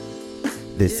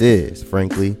This is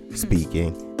Frankly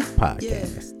Speaking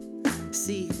Podcast.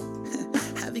 See,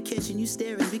 I be catching you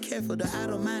staring. Be careful, the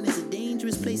idle mind is a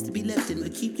dangerous place to be left in.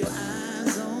 But keep your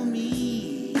eyes on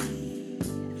me.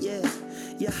 Yeah,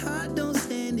 your heart don't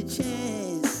stand a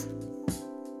chance.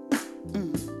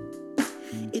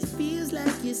 It feels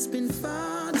like it's been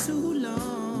far too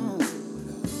long.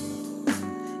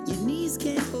 Your knees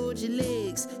can't hold your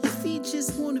legs. Your feet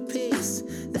just wanna pace.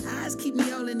 The eyes keep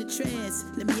me all in a trance.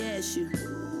 Let me ask you,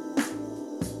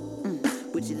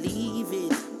 would you leave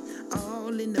it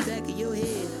all in the back of your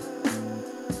head?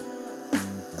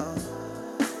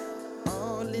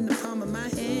 All in the palm of my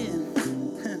hand.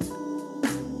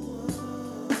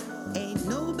 Ain't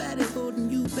nobody holding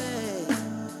you back.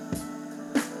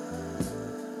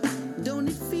 Don't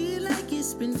it feel like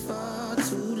it's been far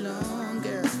too long,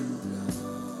 girl?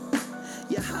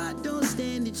 Your heart don't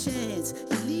stand a chance.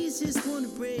 Your knees just wanna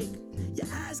break. Your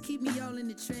eyes keep me all in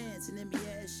the trance. And let me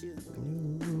ask you,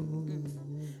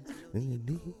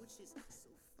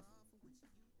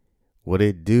 What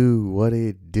it do? What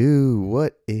it do?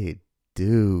 What it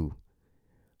do?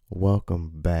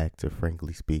 Welcome back to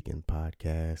Frankly Speaking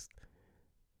Podcast.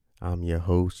 I'm your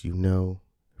host,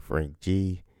 Frank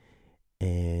G,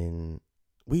 and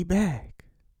we back.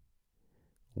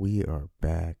 We are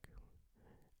back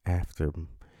after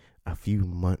a few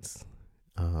months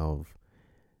of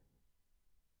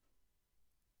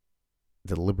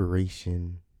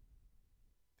deliberation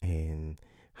and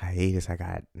hiatus. I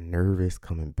got nervous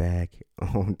coming back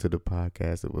onto the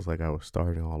podcast. It was like I was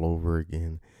starting all over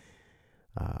again.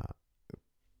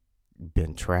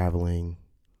 Been traveling,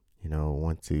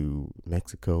 went to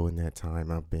Mexico in that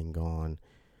time I've been gone.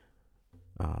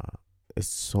 It's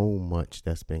so much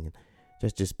that's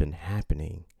just been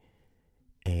happening,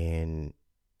 and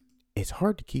it's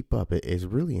hard to keep up. It's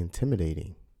really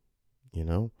intimidating,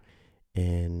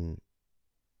 and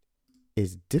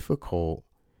it's difficult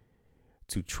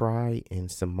to try and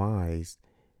surmise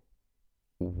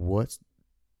what's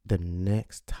the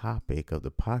next topic of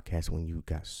the podcast when you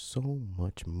got so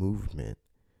much movement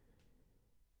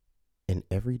in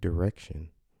every direction.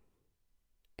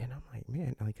 And I'm like,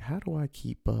 man, how do I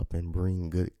keep up and bring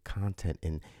good content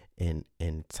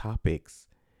and topics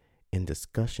and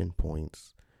discussion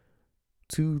points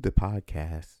to the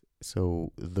podcast,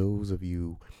 so those of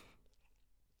you,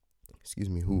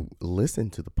 who listen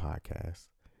to the podcast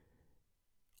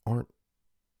aren't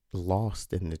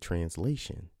lost in the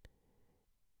translation,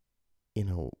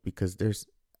 because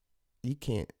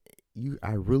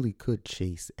I really could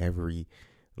chase every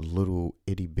little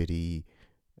itty bitty,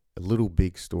 little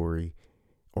big story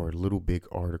or little big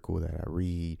article that I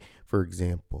read. For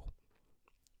example,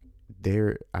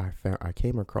 I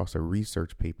came across a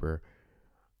research paper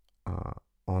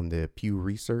on the Pew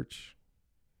Research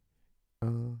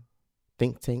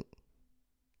think tank,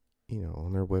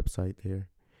 on their website there.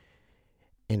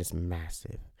 And it's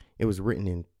massive. It was written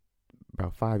in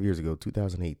about 5 years ago,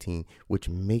 2018, which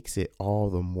makes it all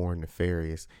the more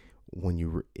nefarious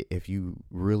if you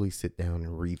really sit down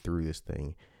and read through this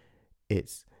thing.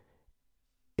 It's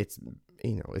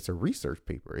a research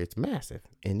paper. It's massive.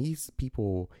 And these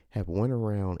people have went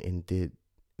around and did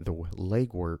the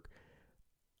legwork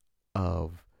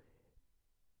of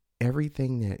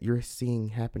everything that you're seeing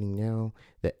happening now.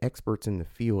 The experts in the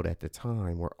field at the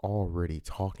time were already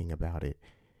talking about it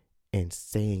and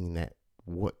saying that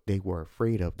what they were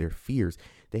afraid of, their fears.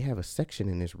 They have a section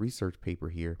in this research paper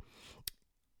here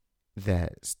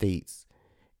that states,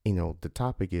 the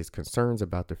topic is concerns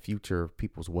about the future of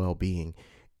people's well-being,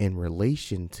 in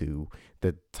relation to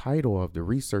the title of the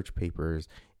research paper is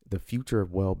The Future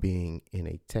of Well-Being in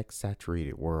a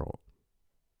Tech-Saturated World.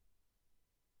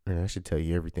 And I should tell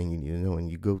you everything you need to know. And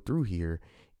you go through here,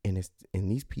 and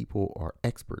these people are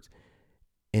experts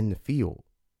in the field.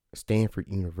 Stanford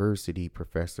University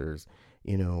professors,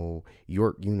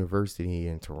 York University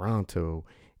in Toronto,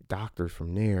 doctors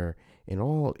from there, and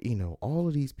all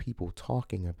of these people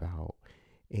talking about,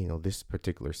 this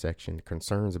particular section,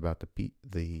 concerns about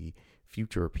the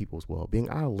future of people's well-being.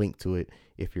 I'll link to it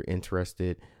if you're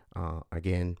interested.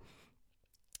 Again,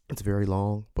 it's very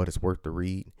long, but it's worth the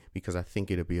read, because I think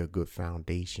it'll be a good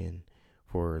foundation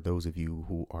for those of you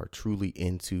who are truly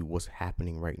into what's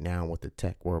happening right now with the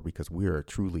tech world, because we are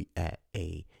truly at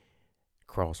a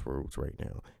crossroads right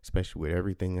now, especially with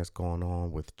everything that's going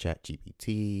on with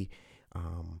ChatGPT,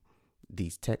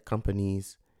 these tech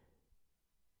companies,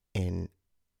 and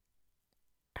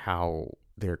how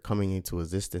they're coming into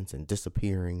existence and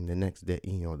disappearing the next day,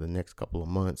 the next couple of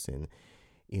months. And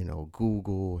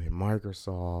Google and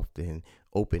Microsoft and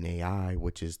OpenAI,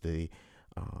 which is the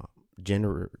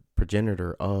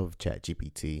progenitor of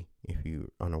ChatGPT, if you're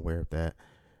unaware of that.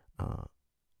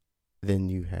 Then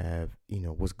you have,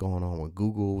 what's going on with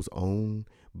Google's own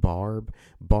Barb.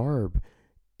 Barb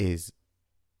is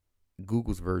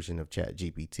Google's version of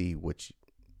ChatGPT, which,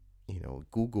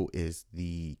 Google is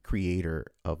the creator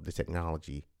of the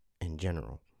technology in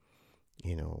general,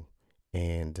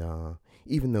 and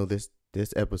even though this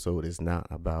episode is not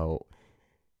about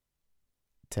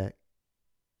tech,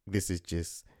 this is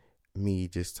just me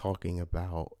just talking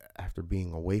about, after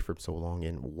being away from so long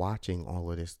and watching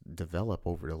all of this develop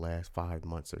over the last 5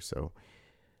 months or so.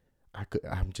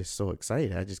 I'm just so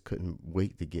excited. I just couldn't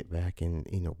wait to get back and,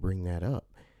 bring that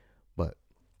up. But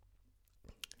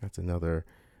that's another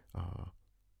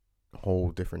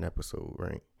whole different episode,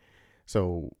 right?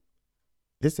 So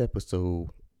this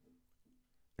episode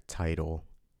title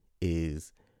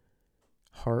is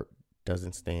Heart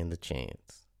Doesn't Stand a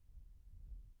Chance.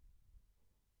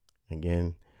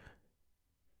 Again,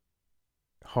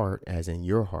 heart as in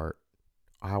your heart,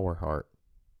 our heart,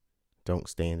 don't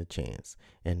stand a chance.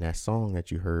 And that song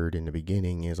that you heard in the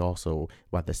beginning is also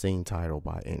by the same title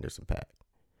by Anderson .Paak.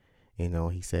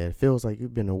 He said, it feels like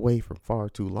you've been away for far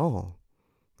too long,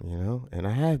 and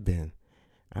I have been.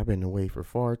 I've been away for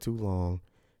far too long.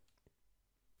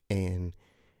 And,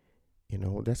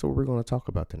 that's what we're going to talk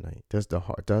about tonight.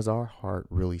 Does our heart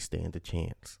really stand a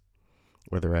chance?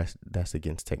 Whether that's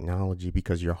against technology,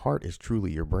 because your heart is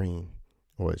truly your brain,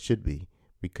 or it should be,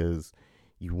 because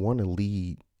you want to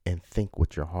lead and think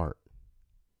with your heart.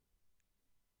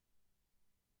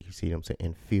 You see what I'm saying?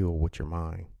 And feel with your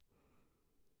mind.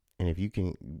 And if you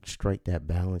can strike that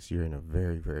balance, you're in a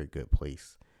very, very good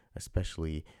place,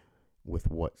 especially with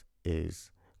what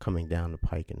is coming down the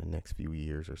pike in the next few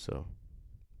years or so.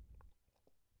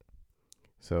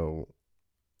 So,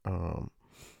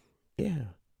 yeah.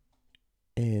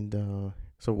 And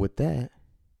so with that,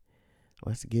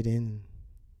 let's get into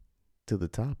the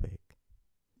topic.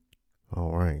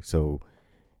 All right. So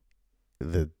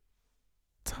the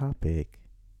topic,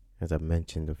 as I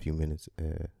mentioned a few minutes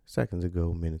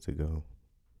ago,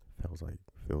 feels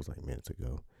like minutes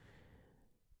ago,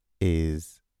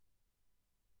 is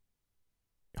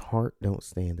heart don't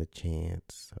stand a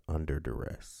chance under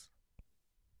duress.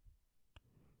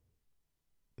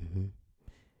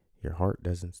 Your heart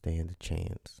doesn't stand a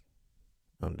chance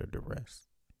under duress.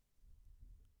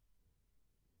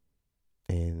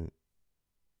 And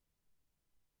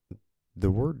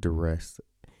the word duress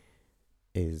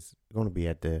is going to be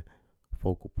at the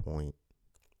focal point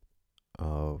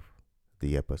of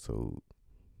the episode,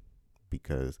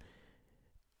 because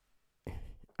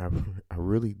I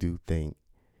really do think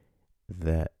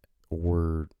that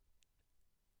word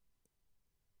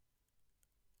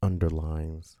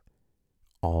underlines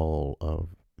all of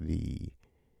the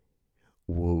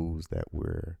woes that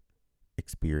we're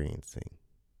experiencing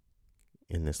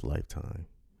in this lifetime,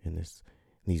 in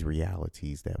these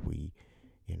realities that we,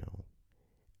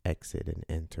 exit and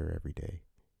enter every day.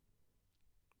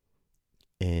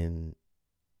 And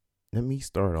let me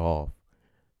start off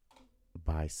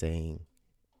by saying,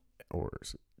 or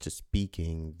just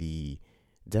speaking, the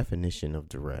definition of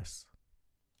duress.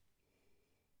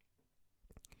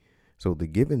 So the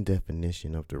given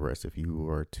definition of duress, if you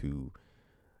were to,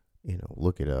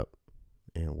 look it up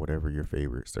in whatever your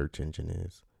favorite search engine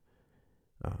is,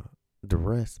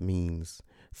 duress means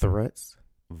threats,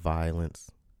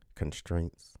 violence,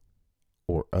 constraints,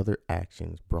 or other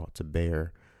actions brought to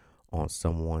bear on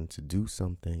someone to do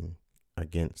something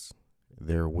against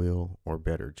their will or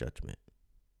better judgment.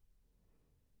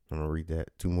 I'm going to read that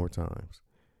 2 more times.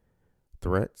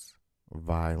 Threats,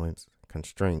 violence,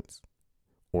 constraints,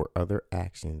 or other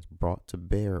actions brought to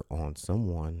bear on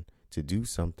someone to do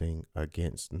something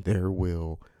against their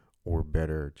will or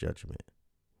better judgment.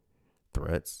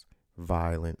 Threats,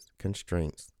 violence,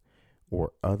 constraints,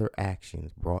 or other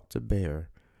actions brought to bear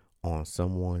on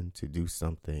someone to do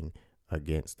something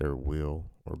against their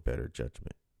will or better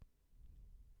judgment.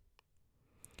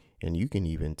 And you can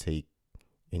even take,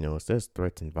 it says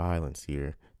threats and violence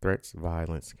here. Threats,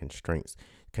 violence, constraints.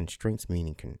 Constraints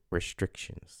meaning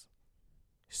restrictions,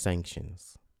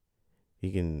 sanctions.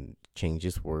 You can change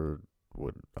this word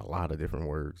with a lot of different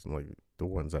words, like the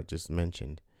ones I just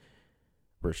mentioned.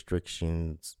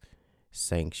 Restrictions,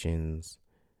 sanctions,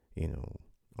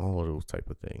 all of those type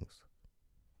of things.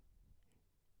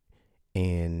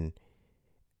 And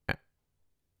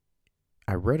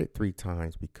I read it 3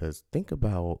 times because think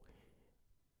about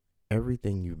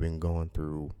everything you've been going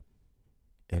through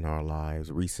in our lives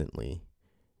recently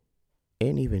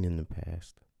and even in the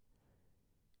past.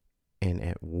 And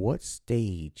at what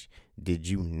stage did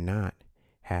you not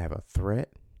have a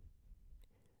threat,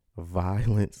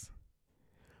 violence,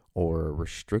 or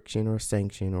restriction or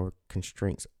sanction or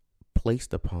constraints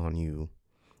placed upon you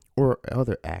or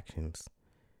other actions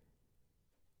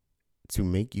to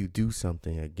make you do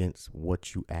something against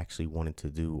what you actually wanted to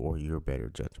do or your better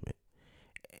judgment.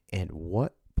 At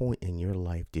what point in your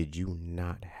life did you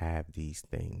not have these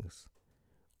things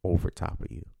over top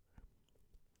of you?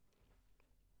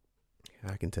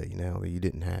 I can tell you now that you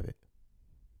didn't have it.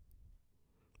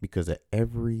 Because at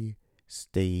every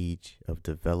stage of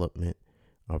development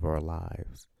of our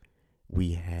lives,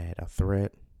 we had a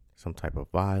threat, some type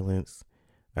of violence,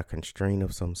 a constraint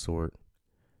of some sort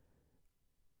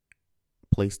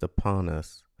placed upon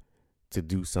us to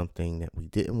do something that we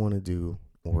didn't want to do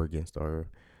or against our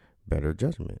better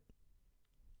judgment.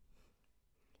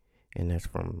 And that's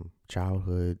from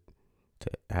childhood to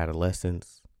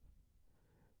adolescence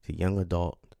to young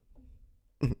adult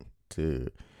to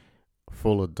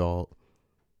full adult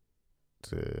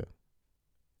to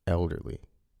elderly.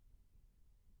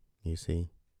 You see?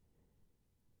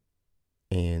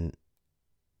 And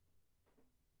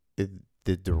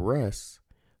the duress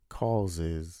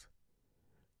causes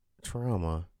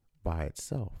trauma by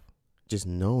itself. Just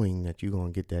knowing that you're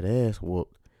going to get that ass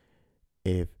whooped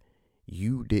if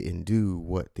you didn't do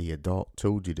what the adult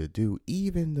told you to do,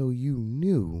 even though you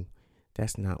knew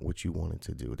that's not what you wanted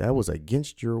to do. That was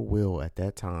against your will at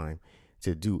that time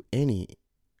to do anything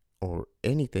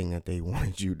that they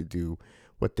wanted you to do,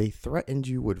 but they threatened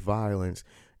you with violence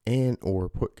and or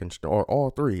put constraint, or all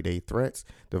three. They threats,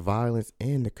 the violence,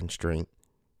 and the constraint.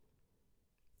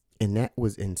 And that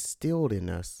was instilled in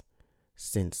us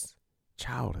since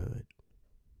childhood.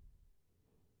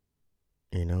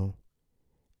 You know?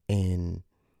 And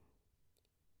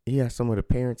yeah, some of the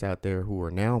parents out there who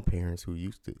are now parents who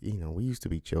used to, we used to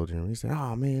be children. We say,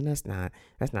 oh man, that's not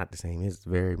the same. It's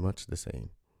very much the same.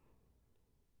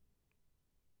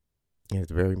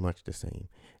 It's very much the same.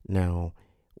 Now,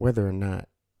 whether or not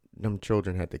them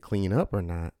children had to clean up or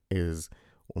not is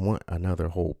another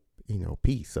whole,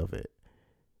 piece of it.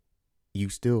 You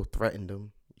still threatened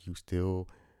them. You still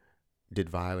did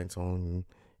violence on,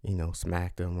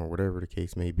 smacked them or whatever the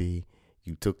case may be.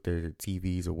 You took their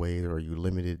TVs away or you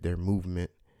limited their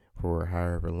movement for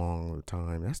however long of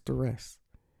time. That's duress.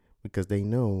 Because they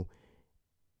know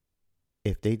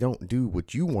if they don't do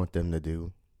what you want them to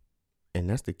do, and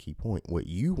that's the key point, what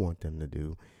you want them to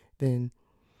do, then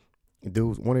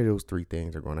one of those three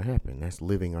things are going to happen. That's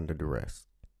living under duress.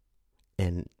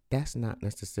 And that's not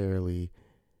necessarily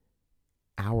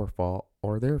our fault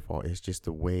or their fault. It's just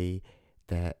the way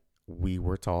that we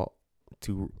were taught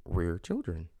to rear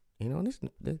children.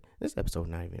 This episode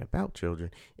not even about children.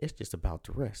 It's just about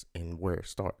duress and where it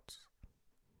starts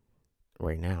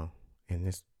right now in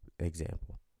this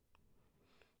example.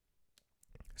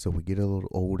 So we get a little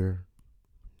older,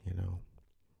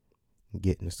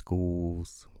 get into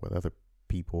schools with other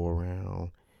people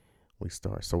around. We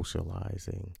start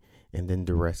socializing, and then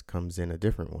duress comes in a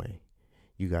different way.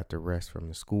 You got duress from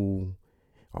the school.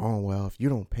 Oh, well, if you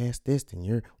don't pass this,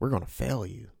 then we're going to fail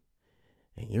you.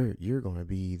 And you're going to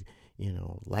be,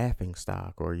 laughing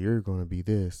stock, or you're going to be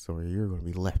this, or you're going to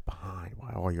be left behind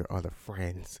while all your other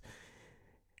friends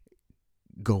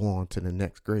go on to the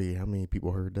next grade. How many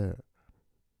people heard that?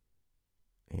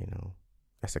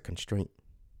 That's a constraint.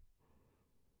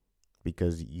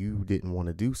 Because you didn't want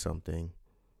to do something,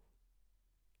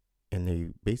 and they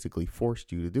basically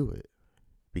forced you to do it.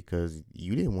 Because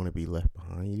you didn't want to be left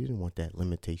behind. You didn't want that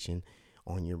limitation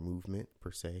on your movement,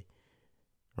 per se.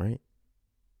 Right?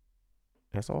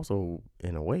 That's also,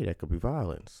 in a way, that could be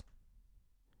violence.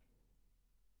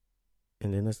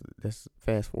 And then let's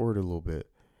fast forward a little bit.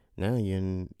 Now you're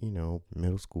in,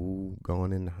 middle school,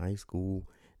 going into high school.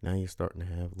 Now you're starting to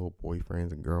have little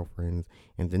boyfriends and girlfriends.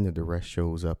 And then the duress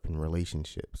shows up in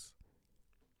relationships.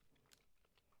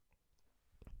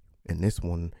 And this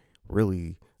one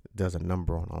really does a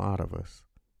number on a lot of us.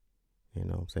 You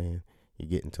know what I'm saying? You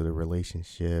get into the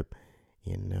relationship,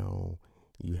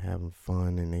 you having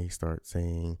fun, and they start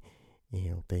saying,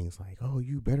 things like, oh,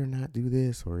 you better not do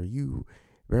this, or you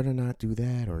better not do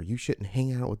that, or you shouldn't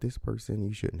hang out with this person,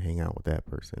 you shouldn't hang out with that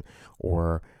person,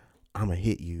 or I'm going to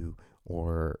hit you,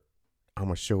 or I'm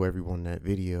going to show everyone that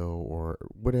video, or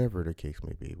whatever the case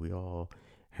may be. We all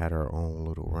had our own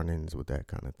little run-ins with that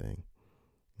kind of thing.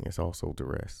 It's also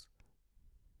duress.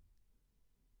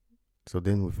 So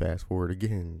then we fast forward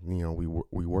again,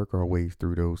 we work our ways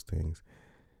through those things.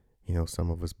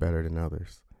 Some of us better than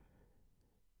others.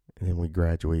 And then we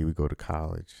graduate, we go to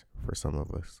college for some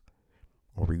of us,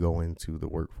 or we go into the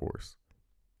workforce.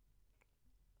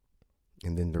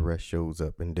 And then the rest shows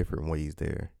up in different ways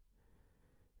there.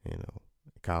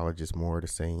 College is more the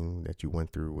same that you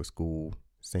went through with school.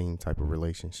 same type of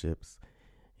relationships,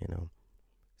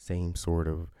 same sort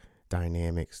of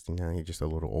dynamics. You're just a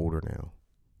little older now.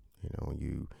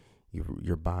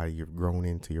 Your body, you've grown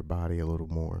into your body a little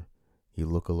more. You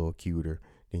look a little cuter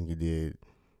than you did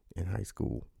in high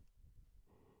school.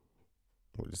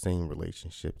 With the same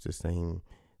relationships, the same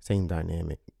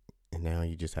dynamic, and now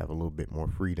you just have a little bit more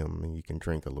freedom and you can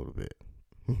drink a little bit,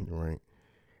 right?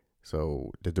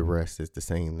 So the duress is the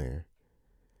same there.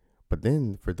 But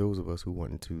then for those of us who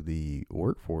went into the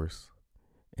workforce,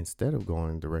 instead of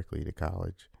going directly to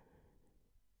college,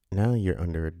 now you're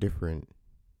under a different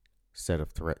set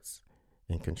of threats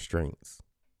and constraints.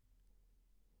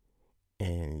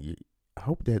 And I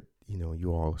hope that,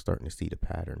 you all are starting to see the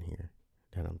pattern here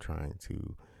that I'm trying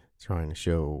to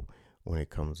show when it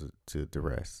comes to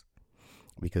duress.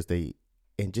 Because in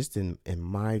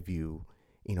my view,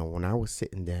 when I was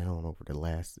sitting down over the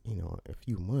last, a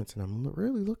few months, and I'm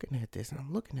really looking at this, and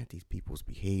I'm looking at these people's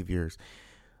behaviors,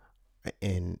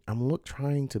 and I'm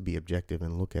trying to be objective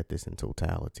and look at this in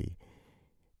totality.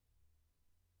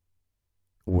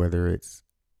 Whether it's,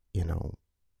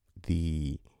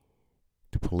 the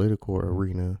political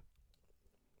arena,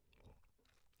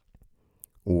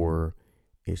 or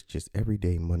it's just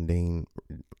everyday mundane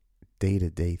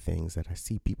day-to-day things that I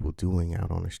see people doing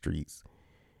out on the streets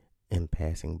and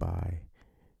passing by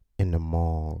in the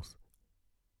malls.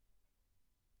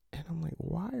 And I'm like,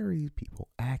 why are these people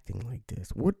acting like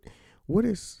this? What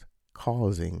is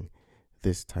causing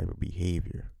this type of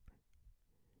behavior?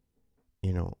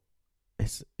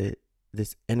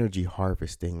 This energy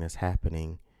harvesting that's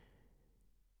happening.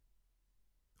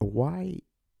 Why,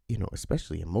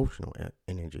 especially emotional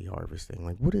energy harvesting?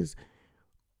 Like,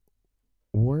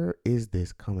 where is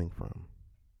this coming from?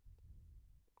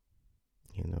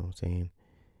 You know what I'm saying?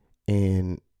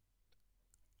 And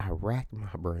I racked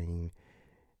my brain,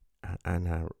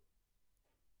 and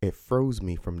it froze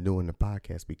me from doing the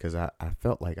podcast because I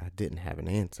felt like I didn't have an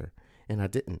answer, and I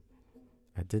didn't.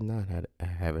 I did not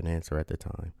have an answer at the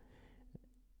time.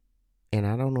 And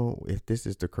I don't know if this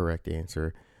is the correct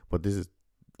answer, but this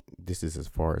is as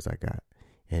far as I got.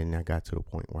 And I got to the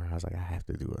point where I was like, I have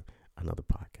to do another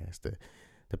podcast.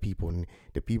 The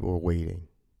people are waiting,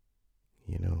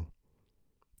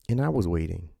 And I was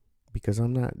waiting because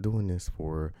I'm not doing this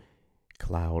for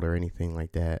clout or anything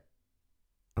like that.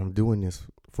 I'm doing this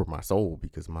for my soul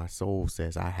because my soul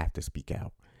says I have to speak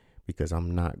out because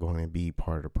I'm not going to be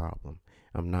part of the problem.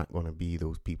 I'm not going to be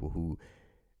those people who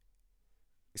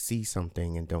see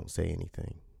something and don't say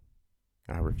anything.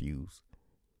 I refuse.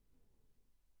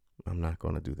 I'm not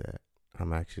going to do that.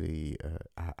 I'm actually,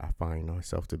 I find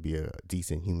myself to be a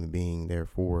decent human being.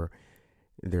 Therefore,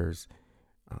 there's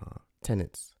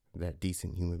tenets that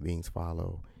decent human beings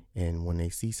follow. And when they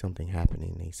see something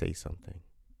happening, they say something.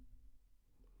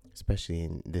 Especially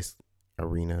in this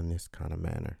arena, in this kind of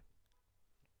manner.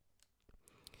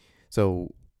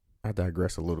 So I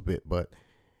digress a little bit, but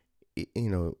I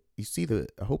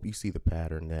hope you see the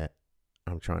pattern that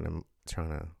I'm trying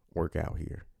to work out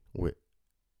here with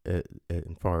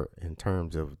in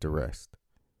terms of duress.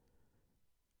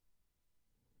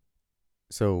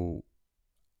 So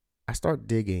I start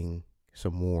digging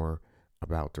some more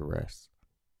about duress,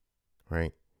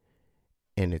 right?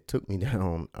 And it took me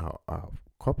down a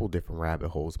couple different rabbit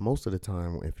holes. Most of the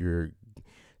time, if you're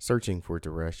searching for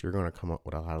duress, you're going to come up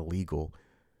with a lot of legal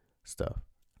stuff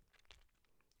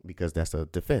because that's a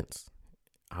defense.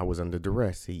 I was under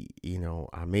duress.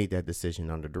 I made that decision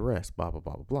under duress, blah, blah,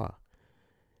 blah, blah, blah.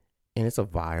 And it's a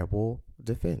viable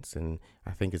defense. And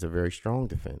I think it's a very strong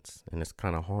defense. And it's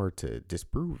kind of hard to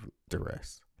disprove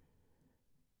duress.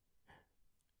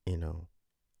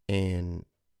 And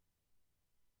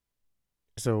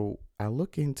so I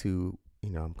look into,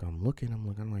 I'm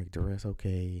looking like duress,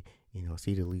 okay,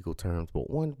 see the legal terms. But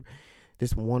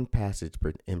this one passage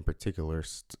in particular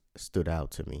stood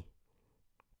out to me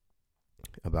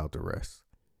about duress.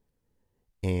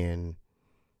 And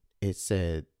it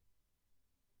said,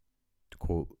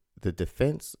 quote, "The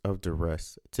defense of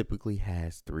duress typically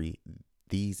has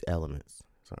these elements.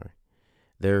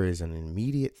 There is an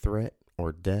immediate threat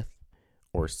or death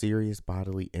or serious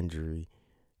bodily injury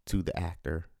to the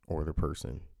actor or the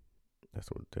person." That's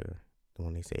what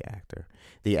when they say actor.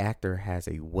 The actor has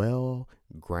a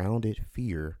well-grounded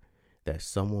fear that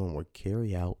someone would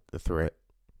carry out the threat,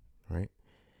 right?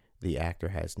 The actor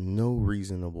has no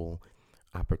reasonable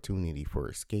opportunity for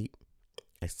escape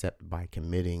except by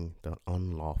committing the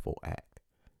unlawful act.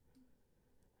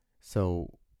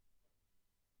 So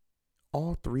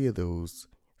all three of those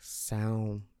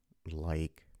sound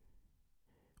like,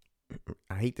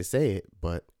 I hate to say it,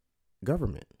 but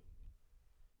government.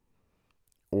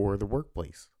 or the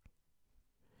workplace.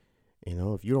 You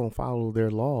know, if you don't follow their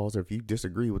laws, or if you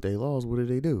disagree with their laws, what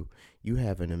do? You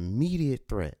have an immediate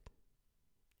threat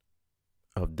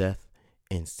of death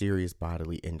and serious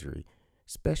bodily injury,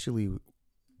 especially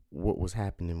what was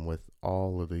happening with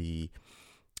all of the,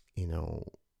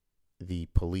 the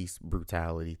police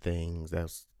brutality things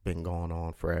that's been going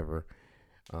on forever.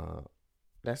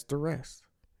 That's duress,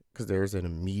 because there's an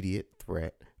immediate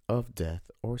threat of death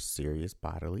or serious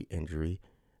bodily injury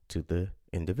to the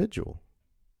individual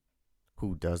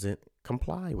who doesn't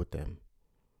comply with them.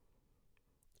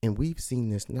 And we've seen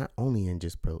this not only in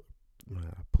just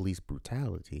police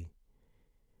brutality,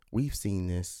 we've seen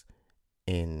this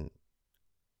in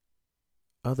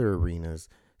other arenas,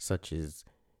 such as,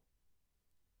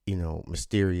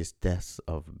 mysterious deaths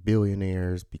of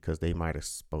billionaires because they might have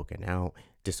spoken out,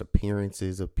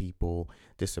 disappearances of people,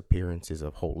 disappearances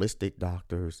of holistic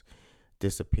doctors,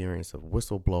 disappearance of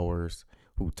whistleblowers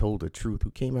who told the truth,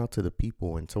 who came out to the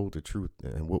people and told the truth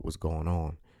and what was going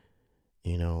on,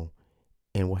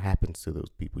 and what happens to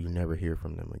those people? You never hear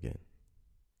from them again.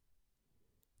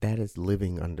 That is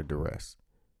living under duress.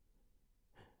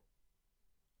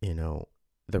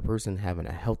 The person having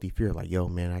a healthy fear, like, yo,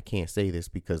 man, I can't say this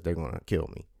because they're going to kill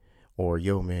me. Or,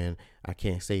 yo, man, I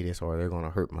can't say this or they're going to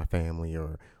hurt my family,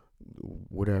 or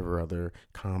whatever other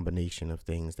combination of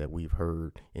things that we've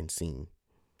heard and seen.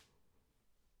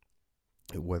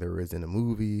 Whether it was in a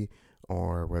movie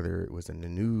or whether it was in the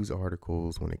news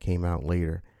articles when it came out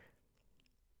later.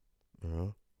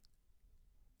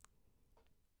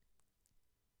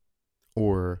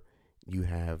 Or you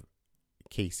have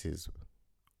cases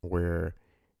where,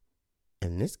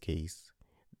 in this case,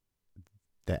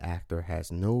 the actor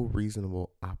has no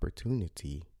reasonable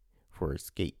opportunity for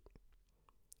escape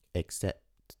except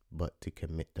but to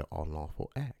commit the unlawful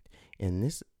act. And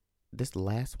this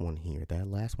last one here, that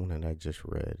last one that I just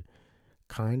read,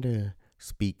 kind of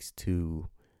speaks to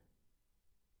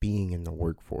being in the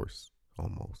workforce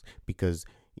almost, because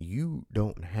you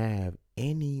don't have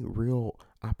any real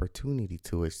opportunity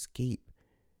to escape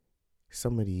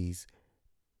some of these,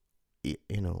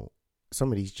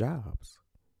 some of these jobs.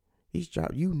 These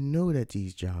jobs, that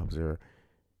these jobs are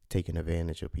taking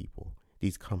advantage of people.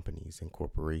 These companies and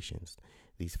corporations,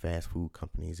 these fast food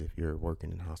companies, if you're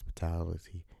working in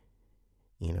hospitality,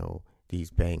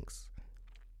 these banks,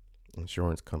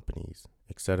 insurance companies,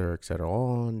 et cetera,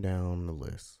 on down the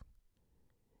list.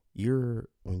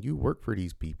 When you work for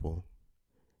these people,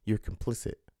 you're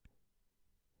complicit,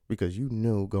 because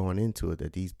going into it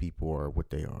that these people are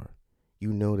what they are.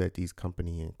 That these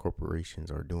company and corporations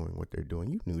are doing what they're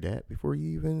doing. You knew that before you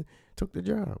even took the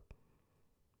job.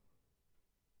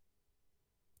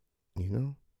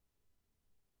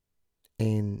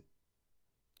 And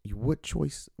what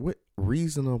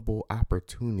reasonable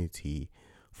opportunity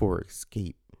for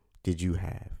escape did you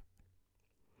have?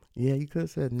 Yeah, you could have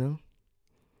said no.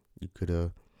 You could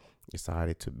have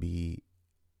decided to be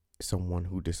someone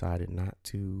who decided not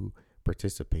to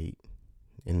participate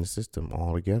in the system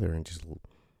altogether and just,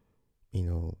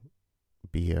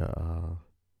 be a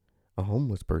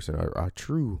homeless person, a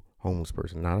true homeless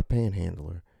person, not a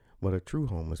panhandler, but a true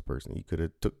homeless person. You could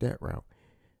have took that route,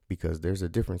 because there's a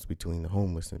difference between the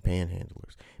homeless and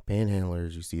panhandlers.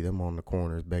 Panhandlers, you see them on the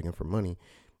corners begging for money.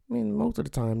 I mean, most of the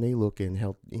time they look in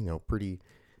health, pretty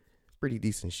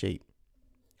decent shape.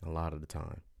 A lot of the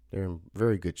time they're in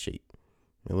very good shape.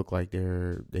 They look like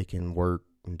they can work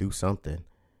and do something,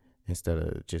 instead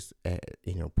of just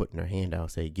putting their hand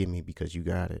out, say, give me because you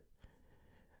got it.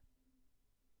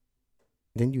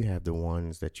 Then you have the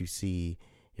ones that you see,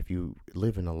 if you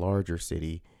live in a larger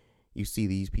city, you see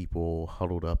these people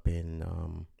huddled up in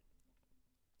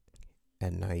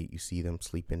at night. You see them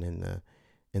sleeping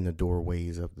in the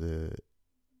doorways of the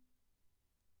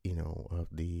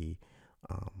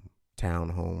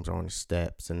townhomes, on the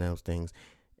steps and those things.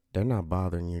 They're not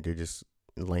bothering you. They're just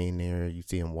laying there. You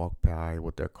see them walk by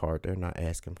with their cart. They're not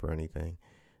asking for anything.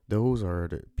 Those are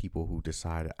the people who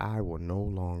decided, I will no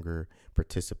longer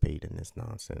participate in this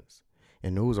nonsense.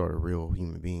 And those are the real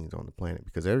human beings on the planet,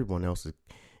 because everyone else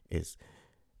is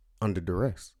under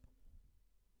duress.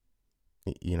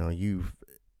 You've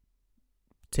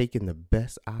taken the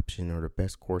best option or the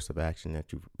best course of action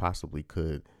that you possibly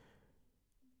could,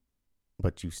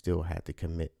 but you still had to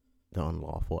commit the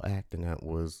unlawful act, and that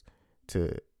was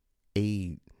to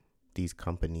aid these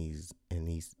companies and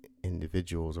these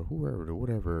individuals, or whoever,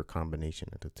 whatever combination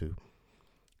of the two,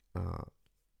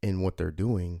 in what they're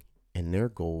doing and their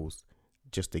goals,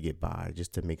 just to get by,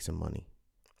 just to make some money.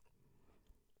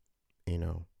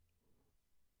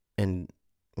 And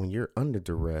when you're under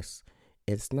duress,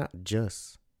 it's not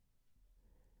just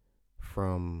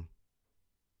from,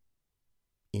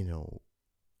 you know,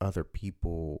 other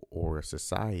people or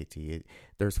society.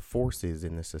 There's forces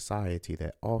in the society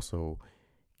that also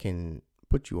can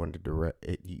put you under duress.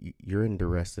 You're in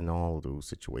duress in all of those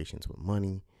situations with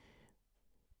money,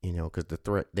 because the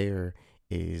threat there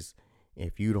is,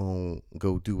 if you don't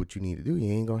go do what you need to do,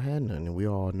 you ain't gonna have nothing. And we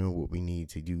all know what we need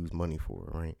to use money for,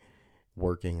 right?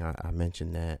 Working, I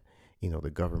mentioned that,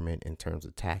 the government in terms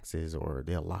of taxes, or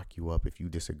they'll lock you up if you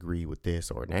disagree with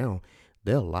this, or now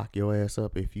they'll lock your ass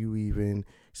up if you even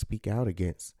speak out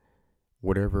against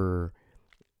whatever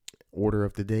order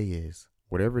of the day is.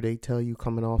 Whatever they tell you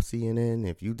coming off CNN,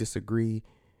 if you disagree,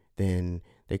 then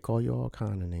they call you all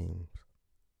kind of names.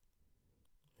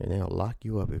 And they'll lock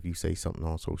you up if you say something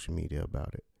on social media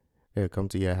about it. They'll come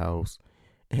to your house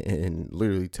and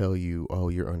literally tell you, oh,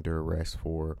 you're under arrest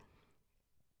for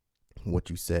what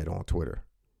you said on Twitter.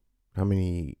 How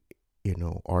many,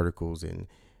 articles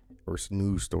or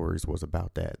news stories was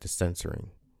about that, the censoring.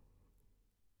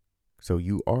 So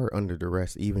you are under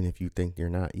duress, even if you think you're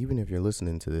not. Even if you're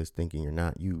listening to this thinking you're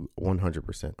not, you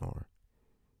 100% are.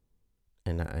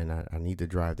 And I need to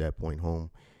drive that point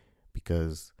home,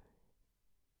 because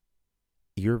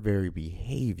your very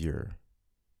behavior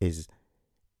is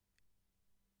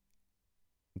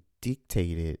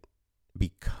dictated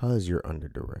because you're under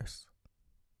duress.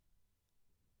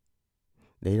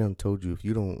 They done told you, if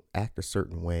you don't act a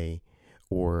certain way,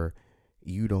 or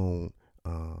you don't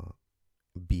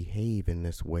behave in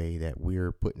this way that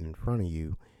we're putting in front of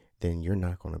you, then you're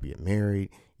not going to be married.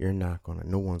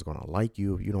 No one's going to like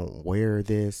you if you don't wear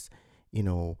this.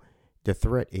 The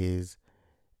threat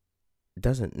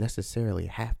doesn't necessarily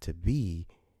have to be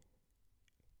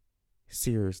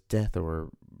serious death or,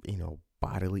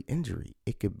 bodily injury.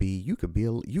 It could be,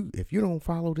 if you don't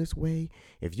follow this way,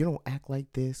 if you don't act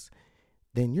like this,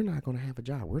 then you're not going to have a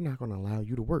job. We're not going to allow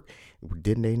you to work.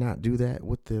 Didn't they not do that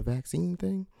with the vaccine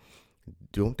thing?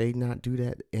 Don't they not do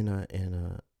that in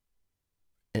an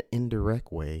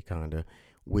indirect way, kind of,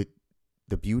 with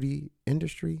the beauty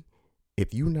industry?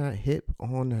 If you not hip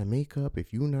on the makeup,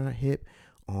 if you not hip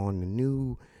on the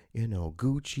new,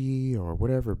 Gucci or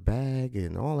whatever bag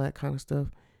and all that kind of stuff,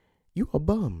 you a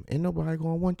bum and nobody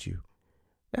gonna want you.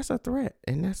 That's a threat,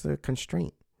 and that's a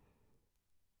constraint.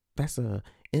 That's a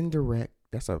indirect.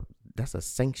 That's a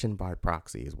sanction by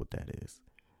proxy is what that is.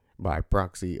 By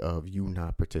proxy of you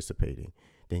not participating,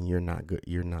 then you're not good.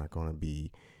 You're not going to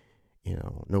be,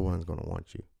 no one's going to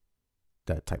want you.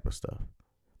 That type of stuff.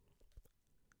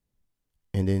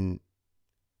 And then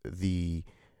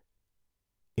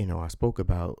I spoke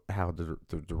about how the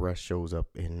rest shows up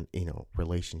in,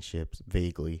 relationships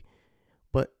vaguely.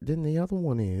 But then the other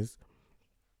one is,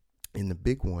 and the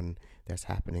big one that's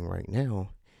happening right now,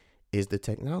 is the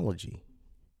technology.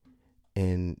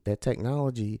 And that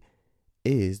technology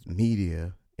is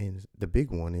media, and the big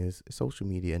one is social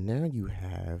media. And now you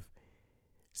have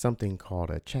something called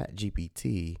a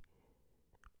ChatGPT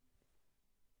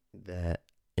that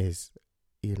is,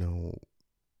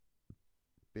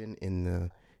 been in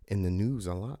the news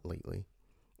a lot lately.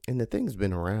 And the thing's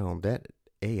been around. That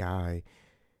AI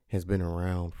has been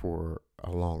around for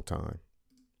a long time.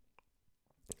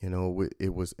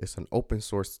 It's an open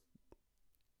source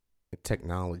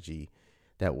technology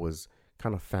that was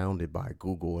kind of founded by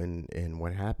Google, and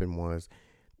what happened was,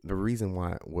 the reason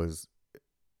why it was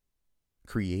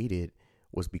created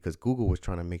was because Google was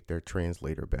trying to make their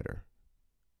translator better.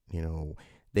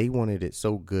 They wanted it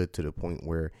so good to the point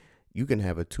where you can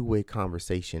have a two-way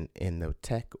conversation and the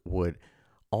tech would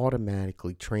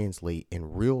automatically translate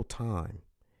in real time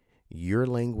your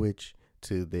language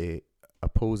to the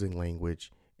opposing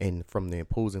language, and from the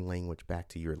opposing language back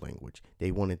to your language.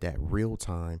 They wanted that real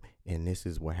time, and this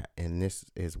is where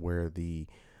the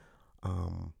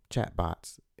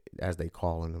chatbots, as they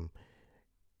call them,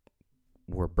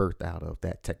 were birthed out of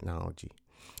that technology.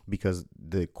 Because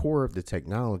the core of the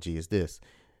technology is this: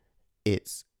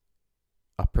 it's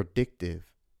a predictive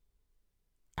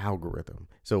algorithm.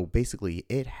 So basically,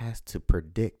 it has to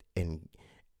predict, and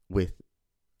with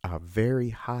a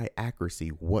very high accuracy,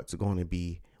 what's going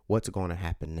to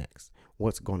happen next,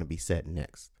 what's going to be said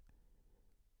next.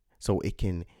 So it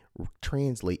can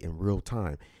translate in real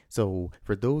time. So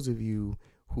for those of you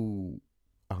who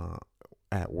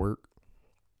at work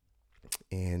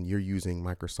and you're using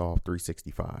Microsoft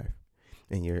 365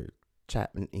 and you're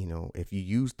chatting, if you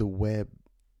use the web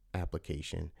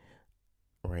application,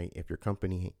 right? If your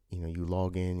company, you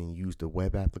log in and use the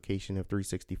web application of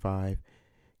 365,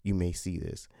 you may see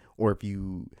this. Or if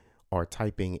you are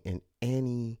typing in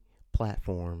any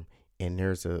platform and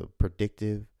there's a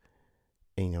predictive,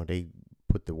 they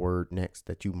put the word next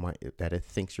that it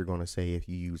thinks you're going to say. If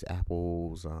you use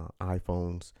Apple's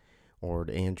iPhones or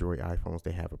the Android iPhones,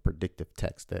 they have a predictive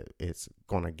text that it's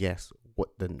going to guess what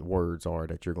the words are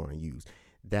that you're going to use.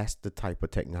 That's the type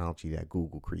of technology that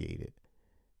Google created.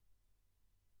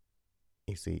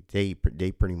 You see, they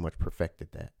pretty much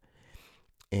perfected that.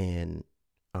 And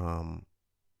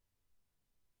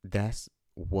that's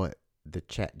what the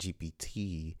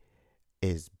ChatGPT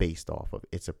is based off of.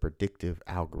 It's a predictive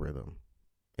algorithm.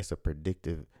 It's a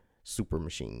predictive super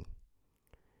machine.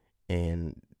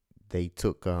 And they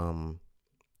took a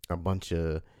bunch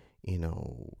of,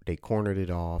 they cornered it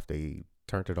off. They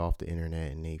turned it off the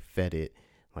internet and they fed it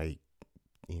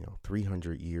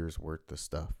 300 years worth of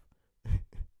stuff.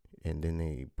 And then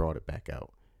they brought it back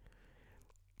out.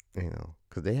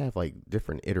 Because they have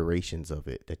different iterations of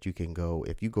it that you can go.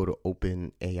 If you go to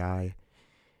OpenAI's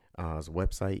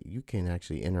website, you can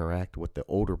actually interact with the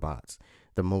older bots.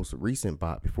 The most recent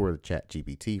bot before the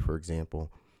ChatGPT, for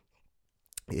example,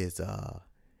 is I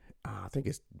think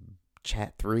it's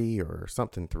Chat 3 or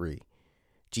something 3,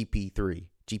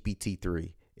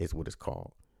 GPT-3 is what it's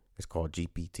called. It's called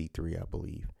GPT-3, I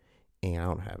believe. And I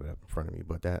don't have it up in front of me,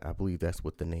 but I believe that's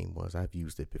what the name was. I've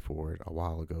used it before a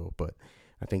while ago, but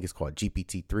I think it's called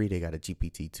GPT-3. They got a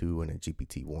GPT-2 and a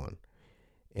GPT-1.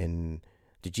 And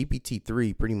the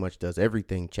GPT-3 pretty much does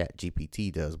everything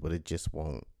ChatGPT does, but it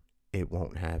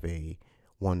won't have a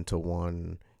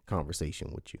one-to-one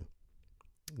conversation with you.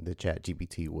 The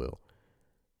ChatGPT will.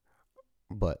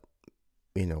 But,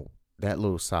 that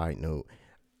little side note,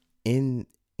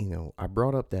 I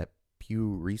brought up that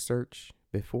Pew Research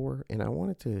before, and I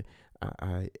wanted to,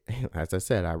 as I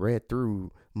said, I read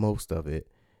through most of it.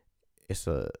 It's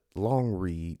a long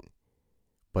read,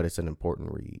 but it's an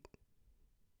important read,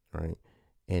 right?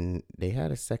 And they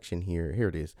had a section here. Here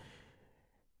it is.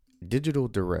 Digital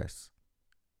duress.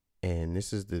 And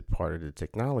this is the part of the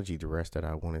technology duress that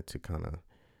I wanted to kind of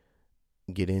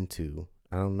get into.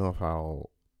 I don't know if I'll,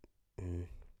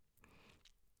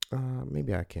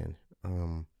 maybe I can.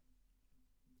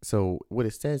 So what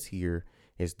it says here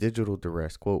is digital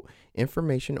duress, quote,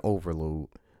 information overload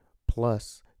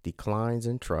plus declines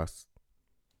in trust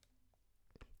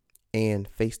and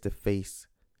face-to-face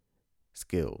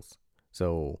skills.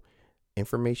 So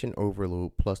information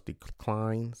overload plus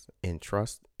declines in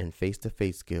trust and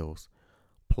face-to-face skills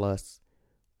plus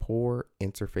poor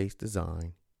interface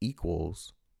design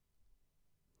equals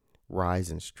rise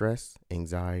in stress,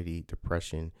 anxiety,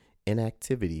 depression,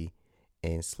 inactivity,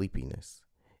 and sleepiness.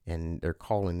 And they're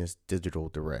calling this digital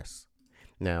duress.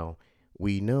 Now,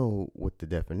 we know what the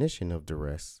definition of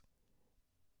duress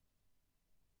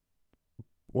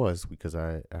was because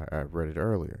I read it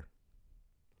earlier.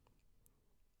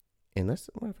 And let's,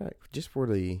 matter of fact, just for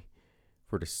the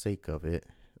sake of it,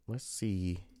 let's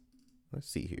see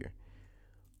here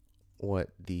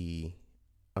what the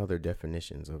other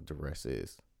definitions of duress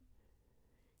is.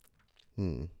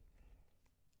 All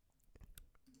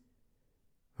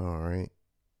right.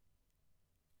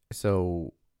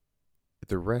 So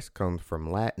duress comes from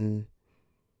Latin,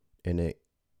 and it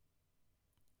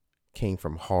came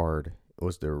from hard. It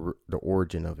was the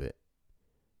origin of it.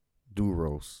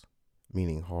 Duros,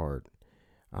 meaning hard.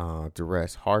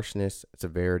 Duress, harshness,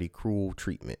 severity, cruel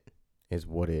treatment is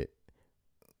what it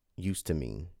used to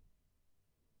mean.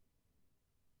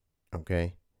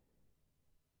 Okay.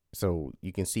 So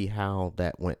you can see how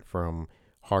that went from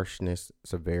harshness,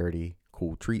 severity,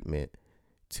 cruel treatment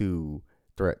to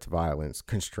threats, violence,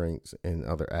 constraints, and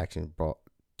other actions brought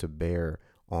to bear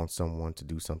on someone to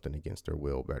do something against their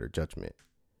will, better judgment.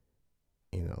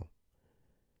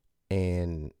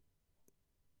 And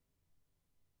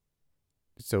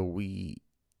so we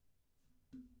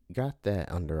got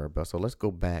that under our belt. So let's go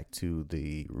back to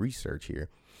the research here.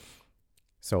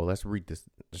 So let's read this.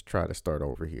 Let's try to start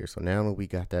over here. So now that we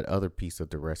got that other piece of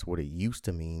duress, what it used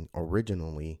to mean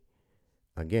originally,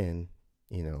 again,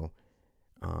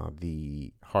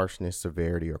 the harshness,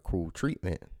 severity, or cruel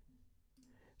treatment.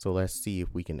 So let's see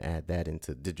if we can add that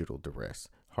into digital duress,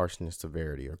 harshness,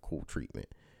 severity, or cruel treatment.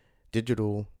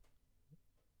 Digital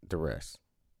duress,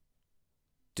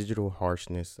 digital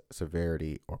harshness,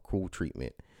 severity, or cruel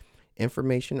treatment.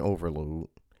 Information overload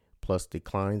plus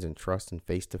declines in trust and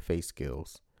face-to-face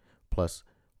skills plus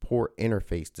poor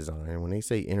interface design. And when they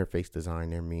say interface design,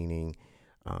 they're meaning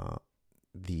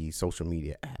the social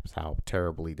media apps, how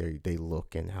terribly they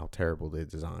look and how terrible they're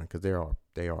designed, because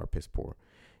they are piss poor.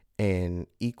 And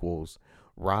equals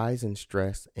rise in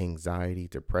stress, anxiety,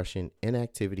 depression,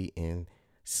 inactivity, and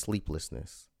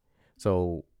sleeplessness.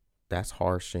 So that's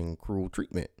harsh and cruel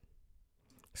treatment.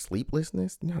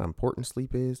 Sleeplessness, you know how important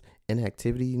sleep is.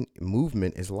 Inactivity,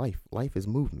 movement is life. Life is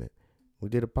movement. We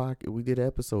did an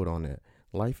episode on that.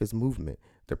 Life is movement.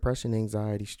 Depression,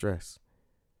 anxiety, stress.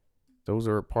 Those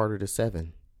are a part of the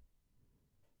 7.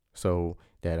 So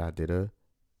that I did a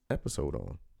episode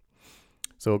on.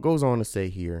 So it goes on to say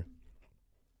here,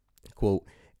 quote,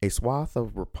 a swath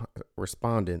of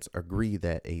respondents agree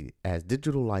that as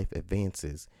digital life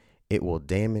advances, it will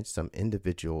damage some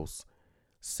individuals'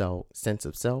 sense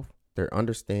of self, their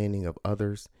understanding of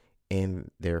others, and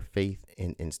their faith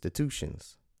in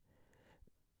institutions.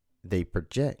 They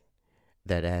project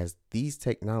that as these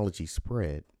technologies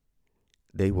spread,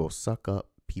 they will suck up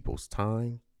people's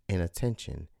time and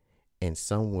attention, and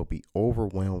some will be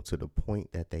overwhelmed to the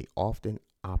point that they often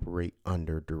operate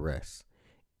under duress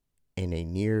in a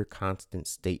near constant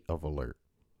state of alert.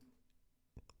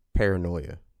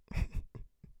 Paranoia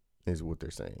is what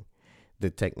they're saying. The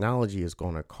technology is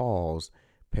going to cause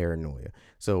paranoia.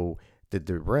 So the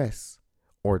duress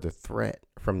or the threat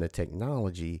from the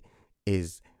technology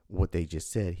is what they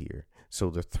just said here. So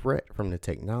the threat from the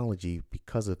technology,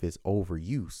 because of its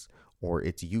overuse or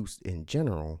its use in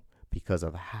general, because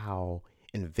of how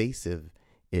invasive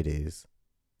it is.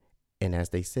 And as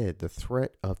they said, the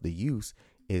threat of the use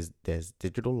is that as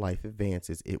digital life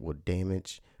advances, it will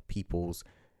damage people's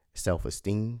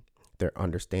self-esteem, their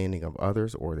understanding of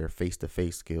others or their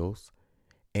face-to-face skills,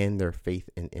 and their faith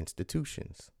in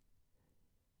institutions.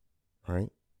 Right?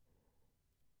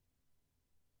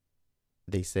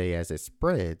 They say as it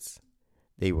spreads,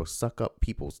 they will suck up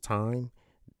people's time.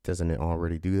 Doesn't it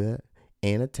already do that?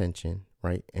 And attention,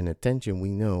 right? And attention, we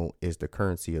know, is the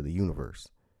currency of the universe.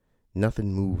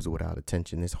 Nothing moves without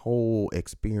attention. This whole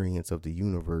experience of the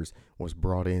universe was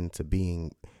brought into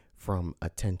being from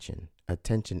attention.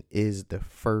 Attention is the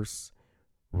first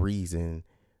reason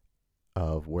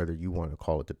of whether you want to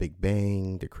call it the Big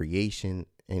Bang, the creation,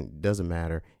 and it doesn't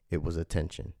matter. It was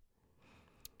attention.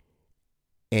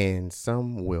 And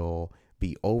some will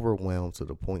be overwhelmed to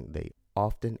the point they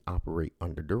often operate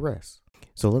under duress.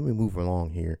 So let me move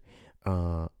along here.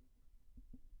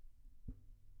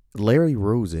 Larry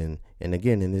Rosen, and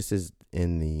again, and this is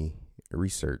in the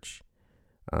research,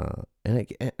 and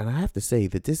I have to say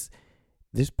that this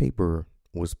paper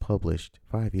was published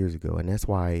 5 years ago, and that's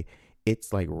why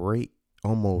it's like right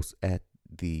almost at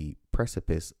the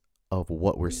precipice of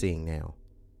what we're seeing now.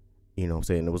 You know what I'm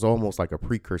saying? It was almost like a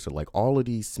precursor, like all of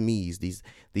these SMEs,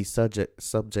 these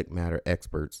subject matter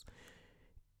experts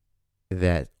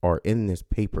that are in this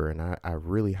paper. And I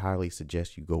really highly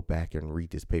suggest you go back and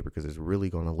read this paper because it's really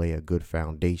going to lay a good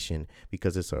foundation,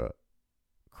 because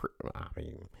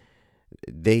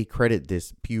they credit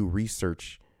this Pew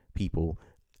Research people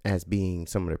as being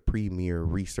some of the premier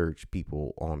research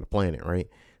people on the planet, right?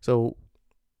 So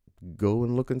go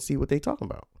and look and see what they talk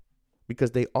about,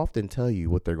 because they often tell you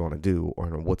what they're going to do or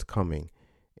what's coming.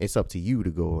 It's up to you to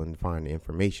go and find the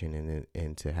information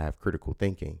and to have critical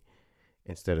thinking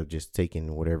instead of just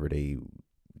taking whatever they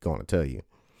going to tell you.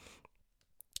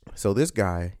 So this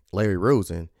guy, Larry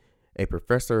Rosen, a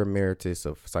professor emeritus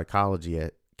of psychology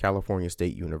at California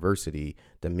State University,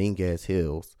 Dominguez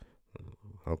Hills,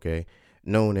 okay,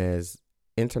 known as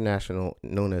an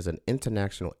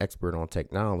international expert on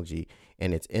technology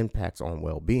and its impacts on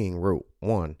well-being, wrote,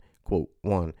 quote,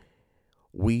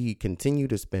 we continue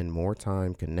to spend more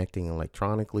time connecting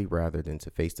electronically rather than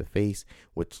to face,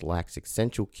 which lacks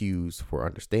essential cues for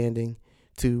understanding.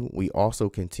 2, we also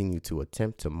continue to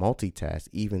attempt to multitask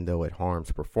even though it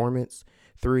harms performance.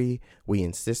 3, we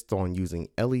insist on using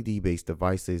LED-based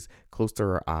devices close to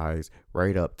our eyes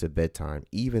right up to bedtime,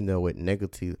 even though it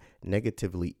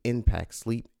negatively impacts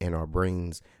sleep and our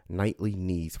brain's nightly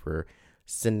needs for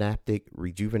synaptic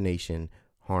rejuvenation,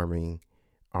 harming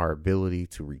our ability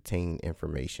to retain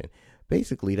information.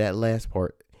 Basically, that last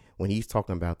part, when he's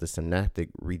talking about the synaptic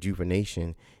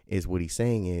rejuvenation, is what he's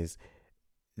saying is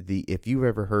if you've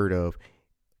ever heard of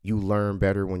you learn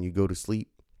better when you go to sleep,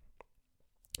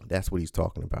 that's what he's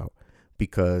talking about.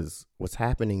 Because what's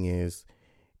happening is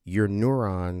your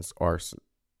neurons are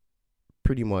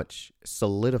pretty much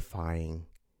solidifying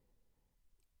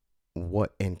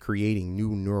and creating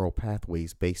new neural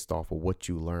pathways based off of what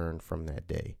you learned from that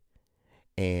day.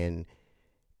 And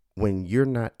when you're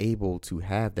not able to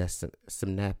have that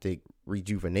synaptic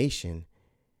rejuvenation,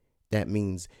 that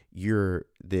means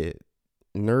the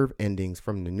nerve endings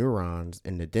from the neurons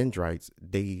and the dendrites,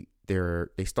 they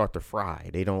start to fry.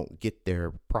 They don't get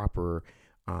their proper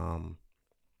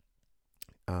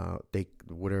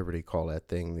whatever they call that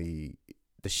thing,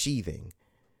 the sheathing,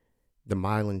 the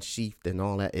myelin sheath and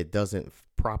all that. It doesn't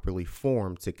properly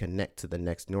formed to connect to the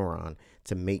next neuron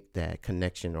to make that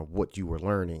connection of what you were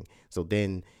learning. So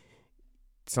then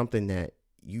something that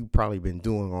you probably been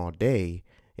doing all day,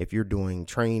 if you're doing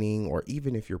training or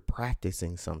even if you're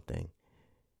practicing something,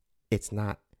 it's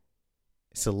not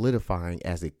solidifying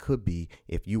as it could be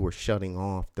if you were shutting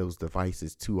off those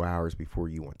devices 2 hours before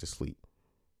you went to sleep.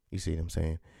 You see what I'm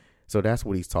saying? So that's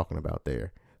what he's talking about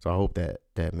there. So I hope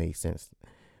that made sense.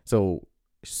 So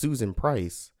Susan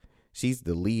Price, she's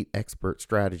the lead expert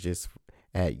strategist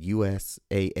at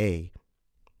USAA,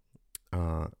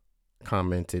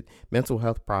 commented, mental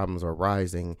health problems are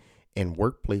rising and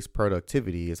workplace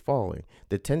productivity is falling.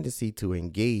 The tendency to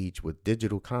engage with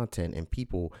digital content and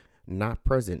people not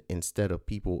present instead of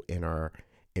people in our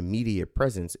immediate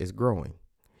presence is growing.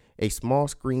 A small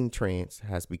screen trance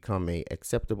has become an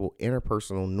acceptable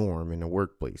interpersonal norm in the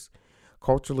workplace.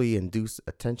 Culturally induced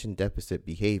attention deficit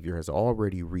behavior has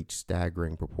already reached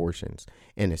staggering proportions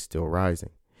and is still rising.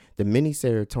 The many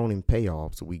serotonin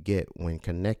payoffs we get when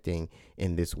connecting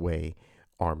in this way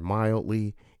are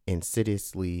mildly,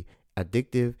 insidiously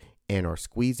addictive and are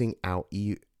squeezing out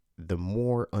the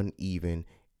more uneven,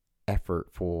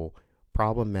 effortful,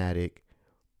 problematic,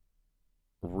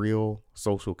 real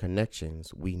social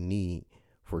connections we need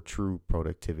for true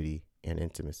productivity and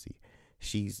intimacy.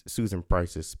 Susan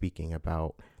Price is speaking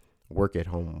about work at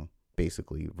home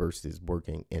basically versus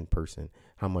working in person,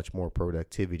 how much more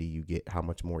productivity you get, how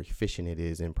much more efficient it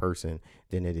is in person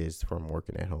than it is from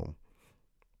working at home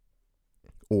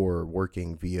or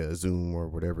working via Zoom or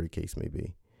whatever the case may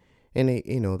be. And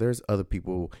there's other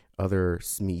people, other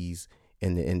SMEs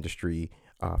in the industry,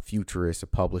 futurist, a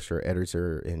publisher,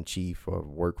 editor in chief of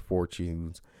Work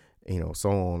Fortunes, so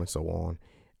on and so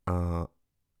on.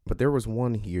 But there was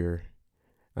one here.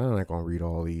 I'm not gonna read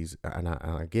all these, and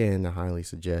I highly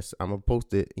suggest I'm gonna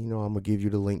post it. I'm gonna give you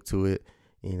the link to it.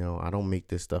 I don't make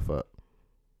this stuff up.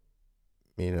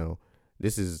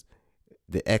 This is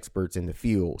the experts in the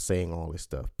field saying all this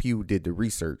stuff. Pew did the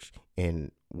research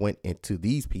and went into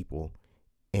these people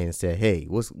and said, "Hey,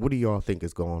 what do y'all think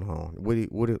is going on?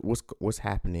 What's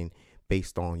happening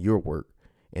based on your work?"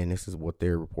 And this is what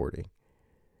they're reporting.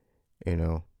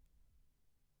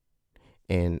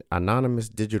 An anonymous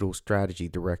digital strategy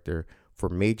director for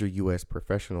major U.S.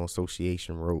 professional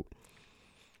association wrote,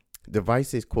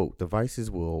 devices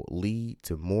will lead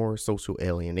to more social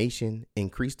alienation,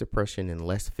 increased depression, and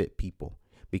less fit people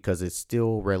because it's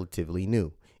still relatively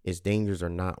new. Its dangers are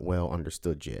not well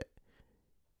understood yet.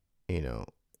 And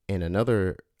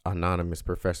another anonymous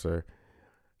professor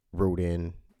wrote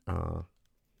in, and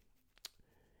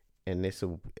this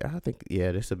will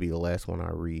be the last one I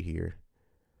read here.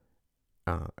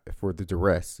 For the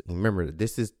duress. Remember,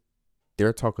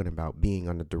 they're talking about being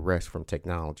under duress from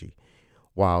technology.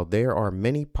 While there are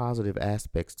many positive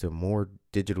aspects to more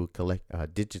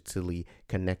digitally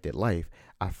connected life,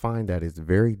 I find that it's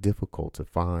very difficult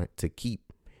to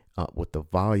keep up with the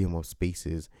volume of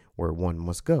spaces where one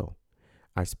must go.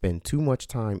 I spend too much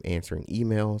time answering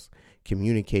emails,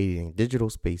 communicating in digital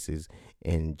spaces,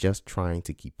 and just trying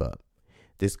to keep up.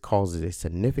 This causes a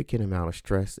significant amount of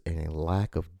stress and a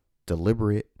lack of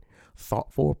deliberate,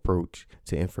 thoughtful approach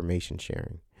to information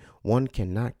sharing. One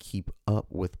cannot keep up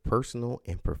with personal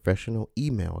and professional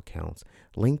email accounts,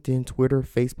 LinkedIn, Twitter,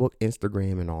 Facebook,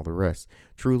 Instagram, and all the rest.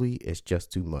 Truly, it's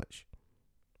just too much.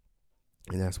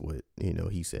 And that's what,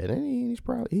 he said. And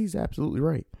he's absolutely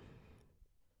right.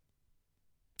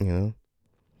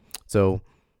 So,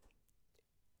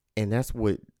 and that's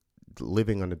what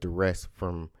living under duress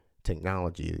from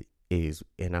technology is.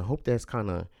 And I hope that's kind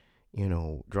of,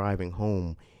 driving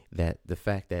home that the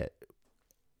fact that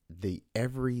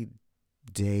every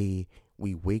day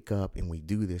we wake up and we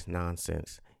do this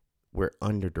nonsense, we're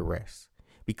under duress.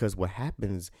 Because what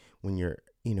happens when you're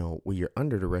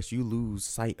under duress, you lose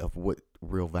sight of what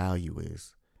real value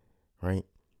is, right?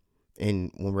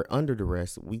 And when we're under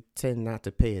duress, we tend not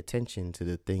to pay attention to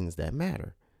the things that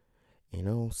matter,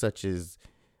 such as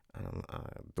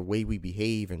the way we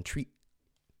behave and treat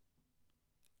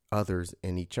others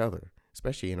and each other,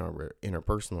 especially in our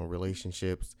interpersonal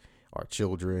relationships, our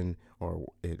children, or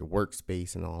the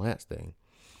workspace and all that thing.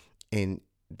 And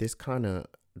this kind of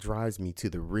drives me to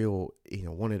the real,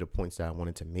 one of the points that I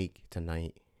wanted to make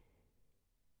tonight.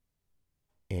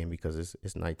 And because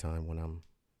it's nighttime when I'm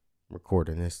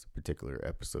recording this particular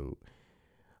episode,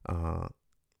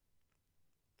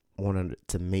 wanted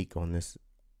to make on this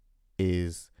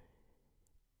is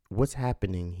what's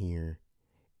happening here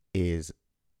is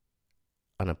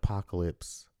an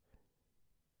apocalypse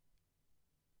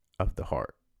of the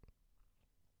heart.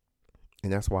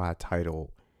 And that's why I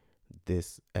titled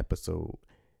this episode,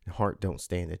 heart don't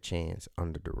stand a chance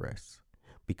under duress,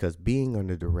 because being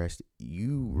under duress,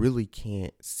 you really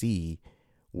can't see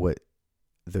what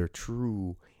the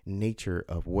true nature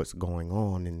of what's going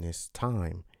on in this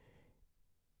time.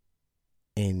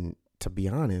 And to be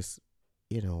honest,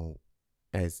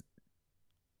 as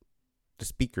the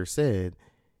speaker said,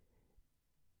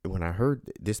 when I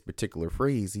heard this particular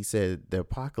phrase, he said the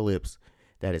apocalypse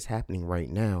that is happening right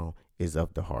now is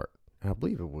of the heart. I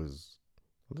believe it was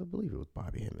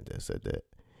Bobby Hemmett that said that.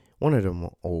 One of them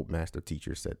old master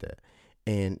teachers said that.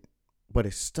 But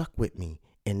it stuck with me.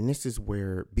 And this is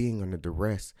where being under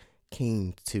duress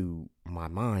came to my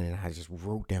mind. And I just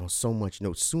wrote down so much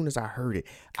notes. As soon as I heard it,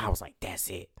 I was like, that's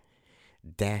it.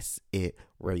 That's it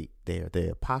right there.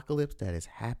 The apocalypse that is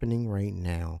happening right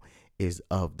now is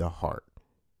of the heart.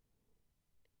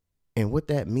 And what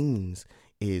that means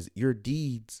is your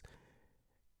deeds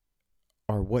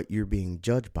are what you're being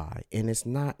judged by. And it's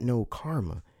not no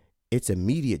karma. It's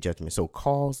immediate judgment. So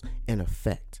cause and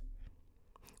effect.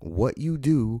 What you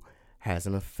do has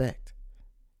an effect.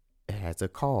 It has a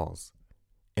cause.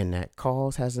 And that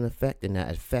cause has an effect. And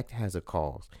that effect has a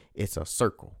cause. It's a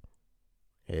circle.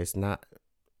 It's not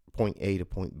point A to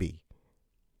point B.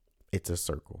 It's a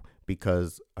circle.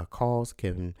 Because a cause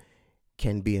can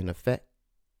be an effect.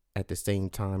 At the same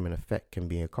time, an effect can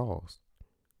be a cause.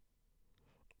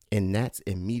 And that's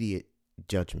immediate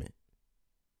judgment.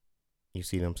 You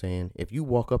see what I'm saying? If you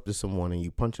walk up to someone and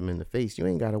you punch them in the face, you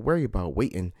ain't got to worry about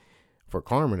waiting for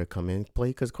karma to come in play,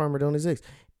 because karma don't exist.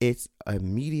 It's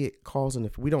immediate cause and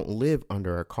effect. We don't live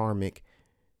under a karmic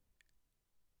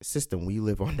system. We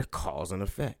live under cause and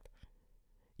effect.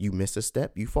 You miss a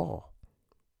step, you fall.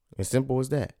 As simple as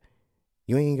that.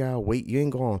 You ain't got to wait. You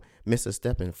ain't going to miss a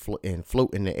step and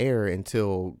float in the air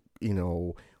until,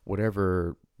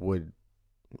 whatever would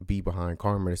be behind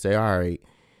karma to say, all right,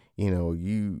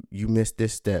 you missed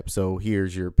this step, so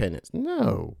here's your penance.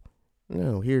 No,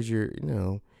 here's your,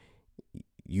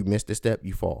 you missed a step,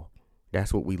 you fall.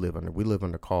 That's what we live under. We live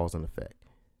under cause and effect.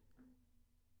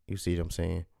 You see what I'm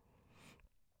saying?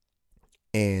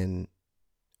 And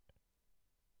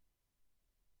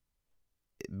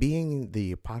being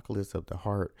the apocalypse of the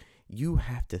heart, you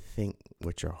have to think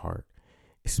with your heart,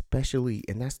 especially,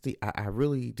 and I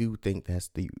really do think that's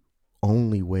the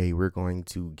only way we're going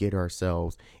to get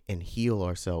ourselves and heal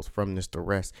ourselves from this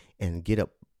duress and get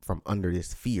up from under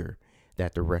this fear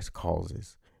that duress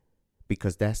causes,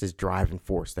 because that's its driving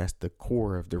force. That's the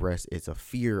core of duress. It's a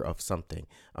fear of something,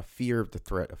 a fear of the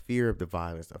threat, a fear of the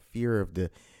violence, a fear of the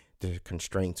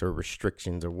constraints or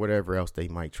restrictions or whatever else they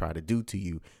might try to do to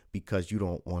you, because you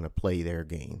don't want to play their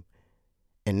game.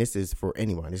 And this is for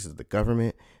anyone. This is the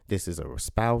government. This is a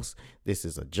spouse. This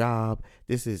is a job.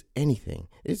 This is anything.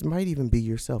 This might even be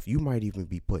yourself. You might even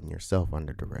be putting yourself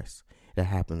under duress. That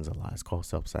happens a lot. It's called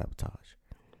self-sabotage.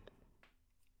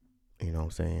 You know what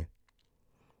I'm saying?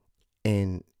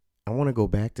 And I want to go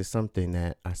back to something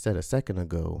that I said a second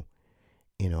ago.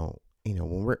 When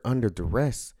we're under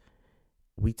duress,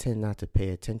 we tend not to pay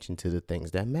attention to the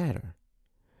things that matter,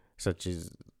 such as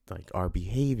like our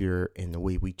behavior and the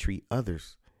way we treat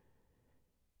others.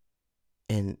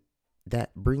 And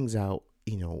that brings out,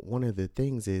 one of the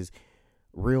things is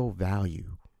real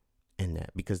value in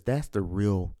that, because that's the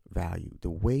real value. The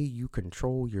way you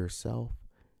control yourself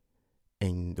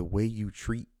and the way you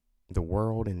treat the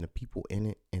world and the people in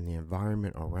it and the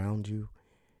environment around you,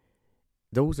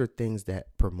 those are things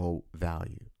that promote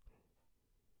value.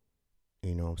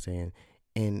 You know what I'm saying?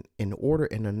 And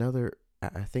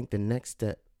I think the next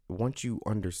step, once you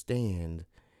understand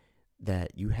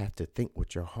that you have to think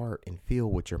with your heart and feel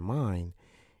with your mind,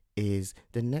 is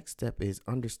the next step is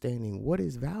understanding what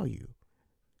is value.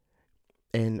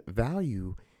 And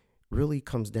value really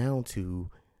comes down to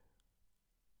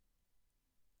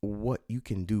what you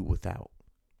can do without.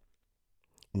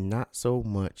 Not so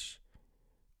much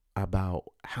about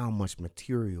how much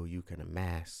material you can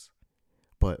amass,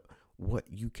 but what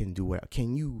you can do without.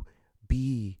 Can you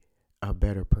be a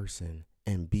better person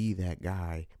and be that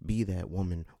guy, be that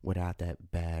woman without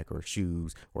that bag or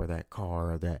shoes or that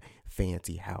car or that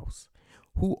fancy house?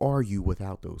 Who are you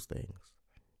without those things?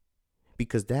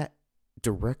 Because that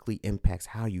directly impacts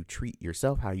how you treat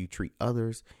yourself, how you treat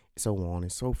others, so on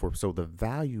and so forth. So the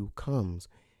value comes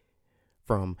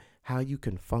from how you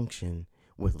can function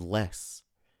with less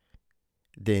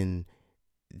than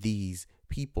these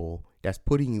people that's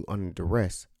putting you under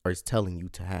duress or is telling you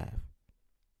to have.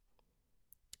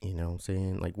 You know what I'm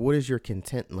saying? Like, what is your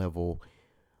content level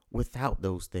without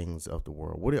those things of the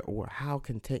world? How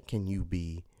content can you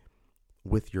be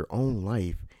with your own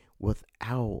life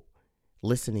without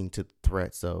listening to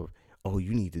threats of, oh,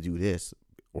 you need to do this,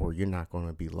 or you're not going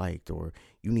to be liked, or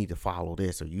you need to follow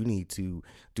this, or you need to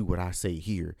do what I say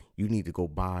here. You need to go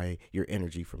buy your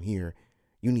energy from here.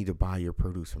 You need to buy your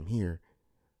produce from here,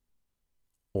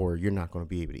 or you're not going to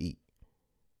be able to eat.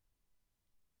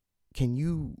 Can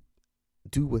you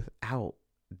do without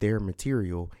their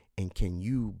material, and can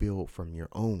you build from your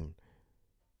own?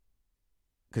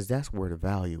 Because that's where the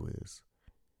value is.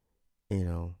 You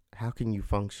know, how can you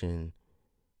function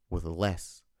with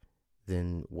less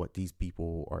than what these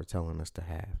people are telling us to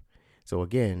have? So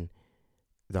again,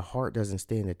 the heart doesn't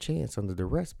stand a chance under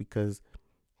duress because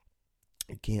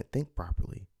you can't think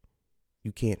properly.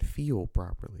 You can't feel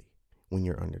properly when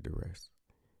you're under duress.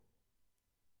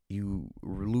 You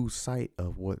lose sight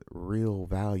of what real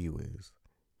value is,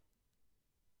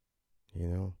 you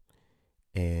know?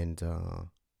 And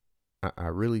I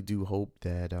really do hope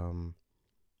that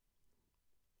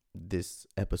this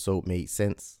episode made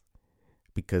sense,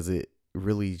 because it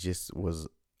really just was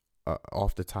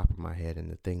off the top of my head, and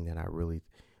the thing that I really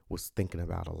was thinking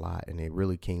about a lot, and it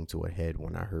really came to a head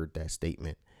when I heard that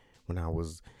statement, when I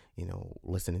was,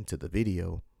 listening to the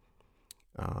video.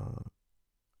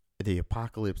 The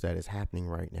apocalypse that is happening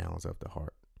right now is of the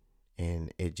heart,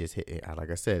 and it just hit, like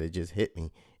I said, it just hit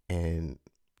me, and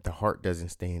the heart doesn't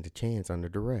stand a chance under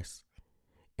duress.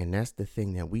 And that's the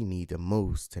thing that we need the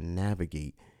most to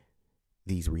navigate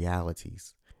these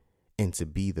realities and to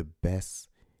be the best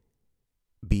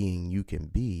being you can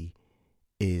be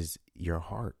is your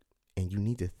heart. And you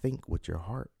need to think with your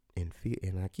heart and feel.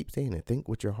 And I keep saying it, think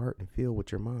with your heart and feel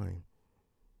with your mind.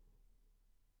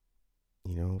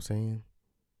 You know what I'm saying?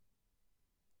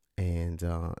 And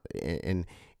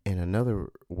another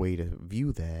way to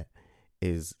view that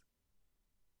is,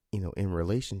 in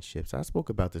relationships. I spoke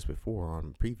about this before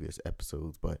on previous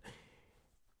episodes, but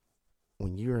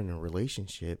when you're in a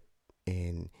relationship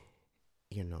and,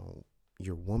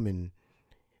 your woman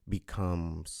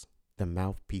becomes the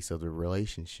mouthpiece of the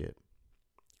relationship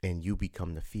and you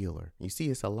become the feeler. You see,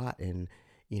 it's a lot in,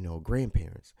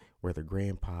 grandparents, where the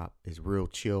grandpa is real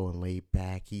chill and laid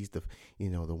back. He's the,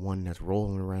 the one that's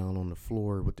rolling around on the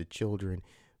floor with the children,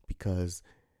 because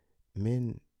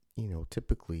men,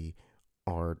 typically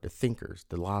are the thinkers,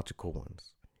 the logical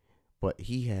ones. But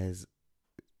he has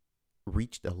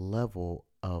reached a level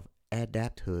of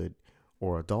adapthood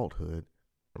or adulthood.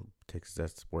 Texas,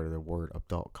 that's where the word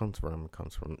adult comes from. It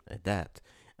comes from adapt.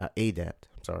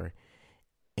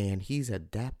 And he's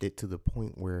adapted to the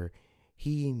point where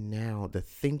he now, the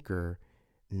thinker,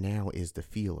 now is the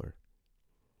feeler.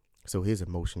 So his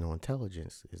emotional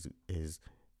intelligence is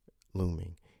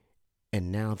looming.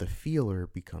 And now the feeler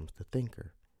becomes the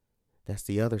thinker. That's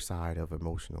the other side of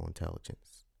emotional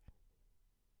intelligence.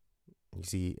 You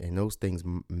see, and those things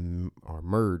are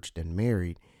merged and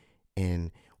married.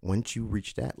 And once you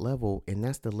reach that level, and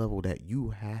that's the level that you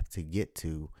have to get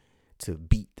to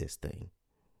beat this thing,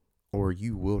 or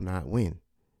you will not win.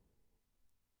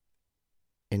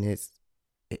 And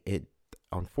it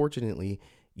unfortunately,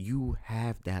 you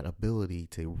have that ability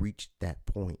to reach that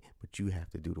point, but you have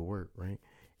to do the work, right?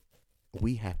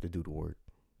 We have to do the work.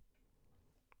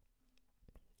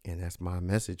 And that's my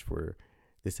message for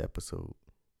this episode.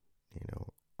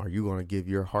 Are you going to give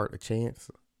your heart a chance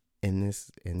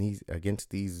against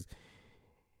these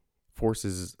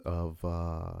forces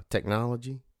of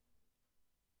technology?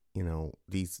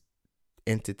 These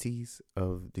entities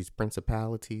of these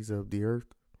principalities of the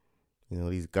earth,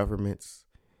 these governments,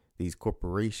 these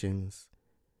corporations,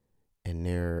 and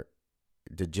their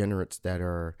degenerates that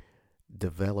are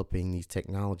developing these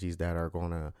technologies that are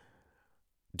going to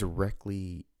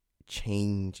directly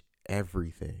change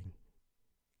everything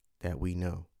that we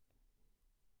know,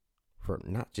 for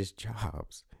not just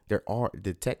jobs.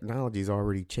 The technology is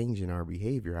already changing our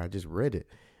behavior. I just read it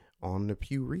on the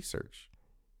Pew Research.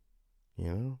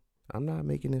 I'm not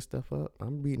making this stuff up.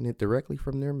 I'm reading it directly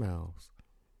from their mouths.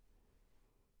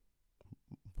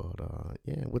 But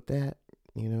with that,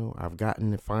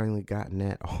 I've finally gotten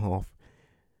that off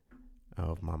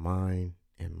of my mind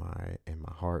and my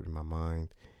heart and my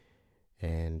mind.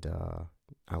 And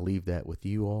I'll leave that with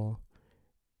you all.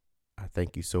 I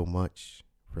thank you so much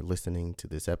for listening to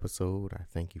this episode. I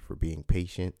thank you for being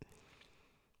patient.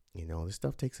 This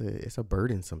stuff it's a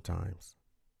burden sometimes.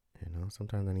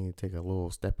 Sometimes I need to take a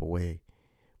little step away.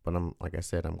 But like I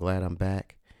said, I'm glad I'm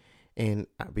back. And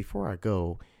before I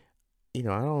go, I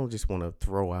don't just want to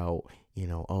throw out,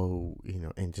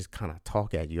 and just kind of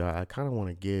talk at you. I kind of want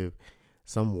to give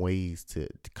some ways to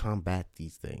combat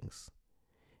these things.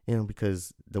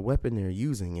 Because the weapon they're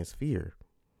using is fear,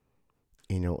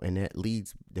 and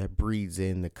that breeds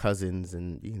in the cousins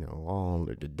and, all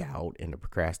the doubt and the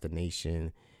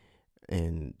procrastination,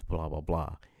 and blah, blah,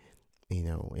 blah.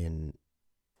 And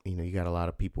you got a lot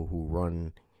of people who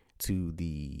run to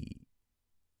the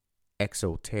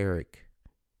exoteric,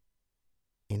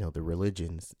 the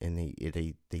religions, and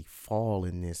they fall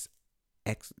in this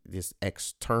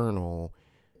external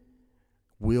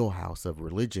wheelhouse of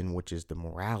religion, which is the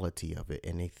morality of it,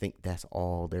 and they think that's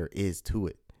all there is to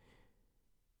it.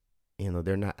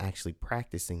 They're not actually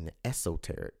practicing the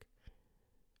esoteric.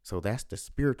 So that's the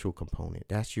spiritual component.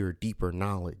 That's your deeper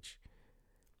knowledge.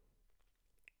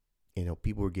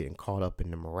 People are getting caught up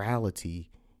in the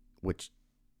morality, which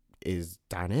is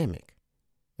dynamic.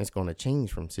 It's going to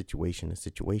change from situation to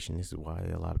situation. This is why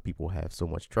a lot of people have so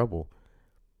much trouble.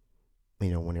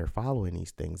 When they're following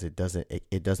these things, it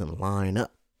doesn't line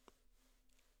up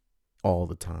all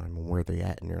the time and where they're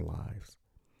at in their lives.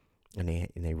 And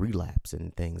they relapse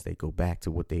and things. They go back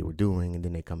to what they were doing, and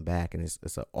then they come back, and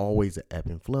it's always an ebb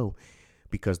and flow,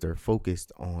 because they're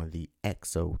focused on the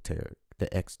exoteric,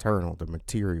 the external, the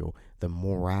material, the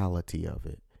morality of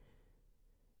it.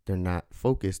 They're not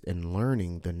focused in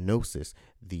learning the gnosis,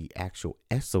 the actual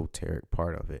esoteric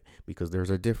part of it, because there's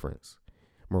a difference.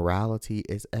 Morality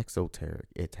is exoteric.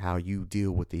 It's how you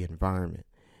deal with the environment.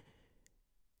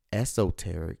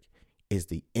 Esoteric is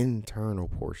the internal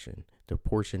portion, the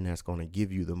portion that's going to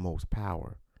give you the most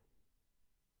power.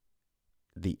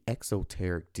 The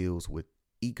exoteric deals with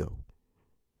ego.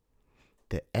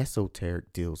 The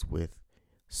esoteric deals with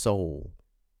soul.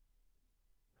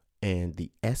 And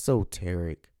the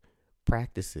esoteric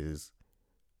practices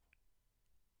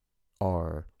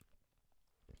are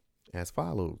as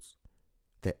follows.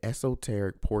 The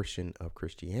esoteric portion of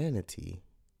Christianity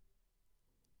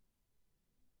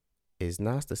is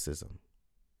Gnosticism.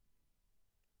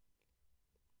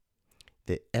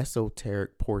 The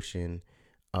esoteric portion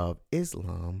of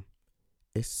Islam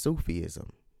is Sufism.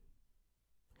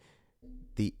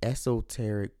 The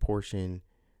esoteric portion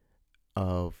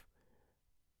of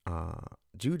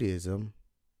Judaism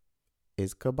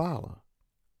is Kabbalah.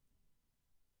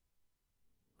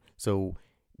 So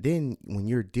then when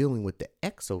you're dealing with the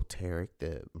exoteric,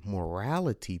 the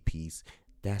morality piece,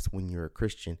 that's when you're a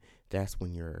Christian. That's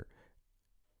when you're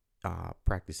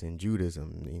practicing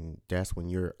Judaism, and that's when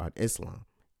you're an Islam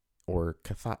or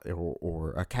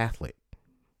a Catholic.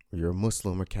 You're a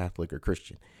Muslim or Catholic or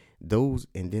Christian. Those,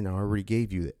 and then I already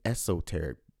gave you the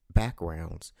esoteric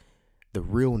backgrounds. The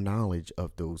real knowledge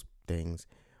of those things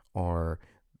are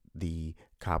the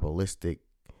Kabbalistic,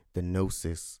 the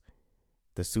Gnosis,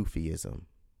 the Sufism.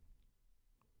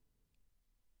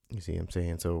 You see what I'm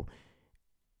saying? So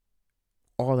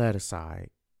all that aside,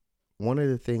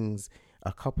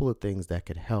 a couple of things that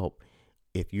could help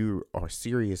if you are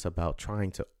serious about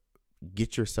trying to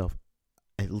get yourself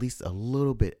at least a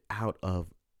little bit out of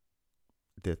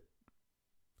the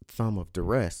thumb of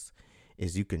duress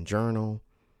is you can journal,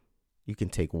 you can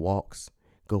take walks,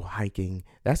 go hiking.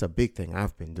 That's a big thing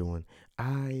I've been doing.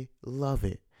 I love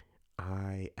it.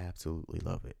 I absolutely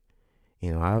love it.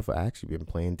 I've actually been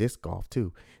playing disc golf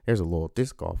too. There's a little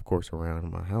disc golf course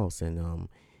around my house, and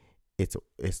it's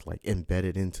like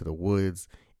embedded into the woods,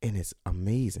 and it's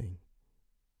amazing.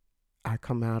 I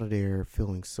come out of there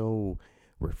feeling so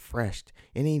refreshed.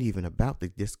 It ain't even about the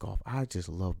disc golf. I just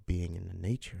love being in the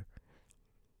nature.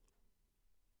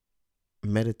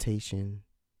 Meditation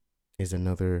is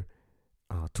another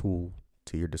tool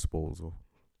to your disposal.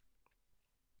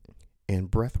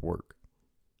 And breath work.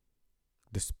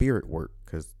 The spirit work,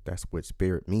 because that's what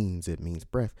spirit means. It means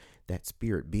breath. That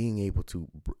spirit, being able to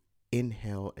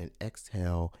inhale and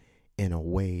exhale in a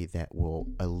way that will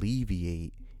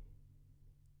alleviate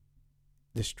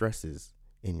the stresses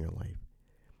in your life.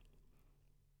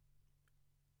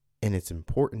 And it's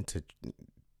important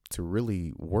to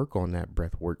really work on that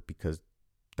breath work, because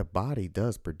the body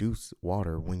does produce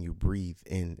water when you breathe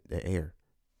in the air.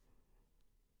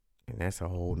 And that's a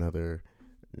whole nother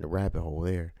rabbit hole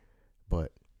there.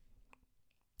 But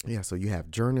yeah, so you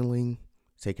have journaling,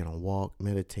 taking a walk,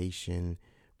 meditation,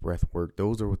 breath work.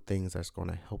 Those are things that's going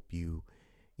to help you,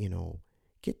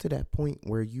 get to that point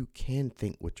where you can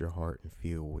think with your heart and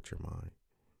feel with your mind,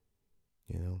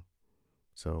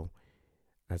 So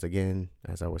as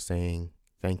I was saying,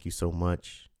 thank you so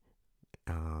much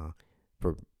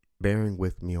for bearing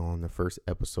with me on the first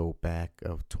episode back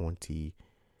of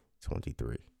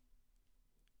 2023.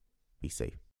 Be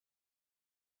safe.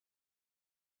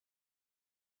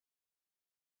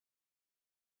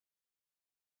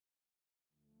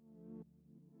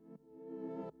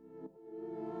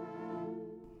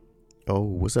 Oh,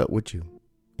 what's up with you?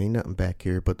 Ain't nothing back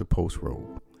here but the post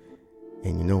roll.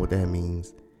 And you know what that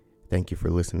means. Thank you for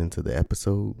listening to the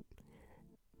episode.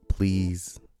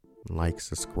 Please like,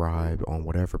 subscribe on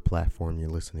whatever platform you're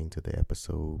listening to the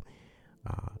episode.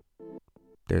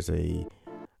 There's a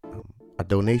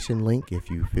donation link if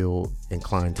you feel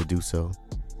inclined to do so.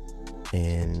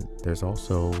 And there's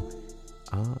also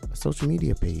a social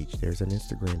media page. There's an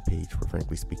Instagram page for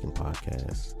Frankly Speaking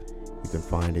Podcast. You can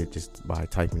find it just by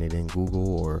typing it in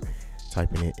Google or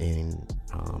typing it in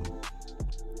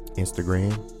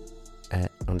Instagram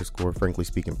at _Frankly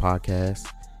Speaking Podcast.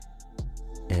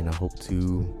 And I hope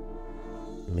to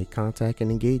make contact and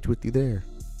engage with you there.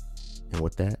 And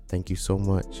with that, thank you so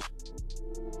much.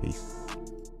 Peace.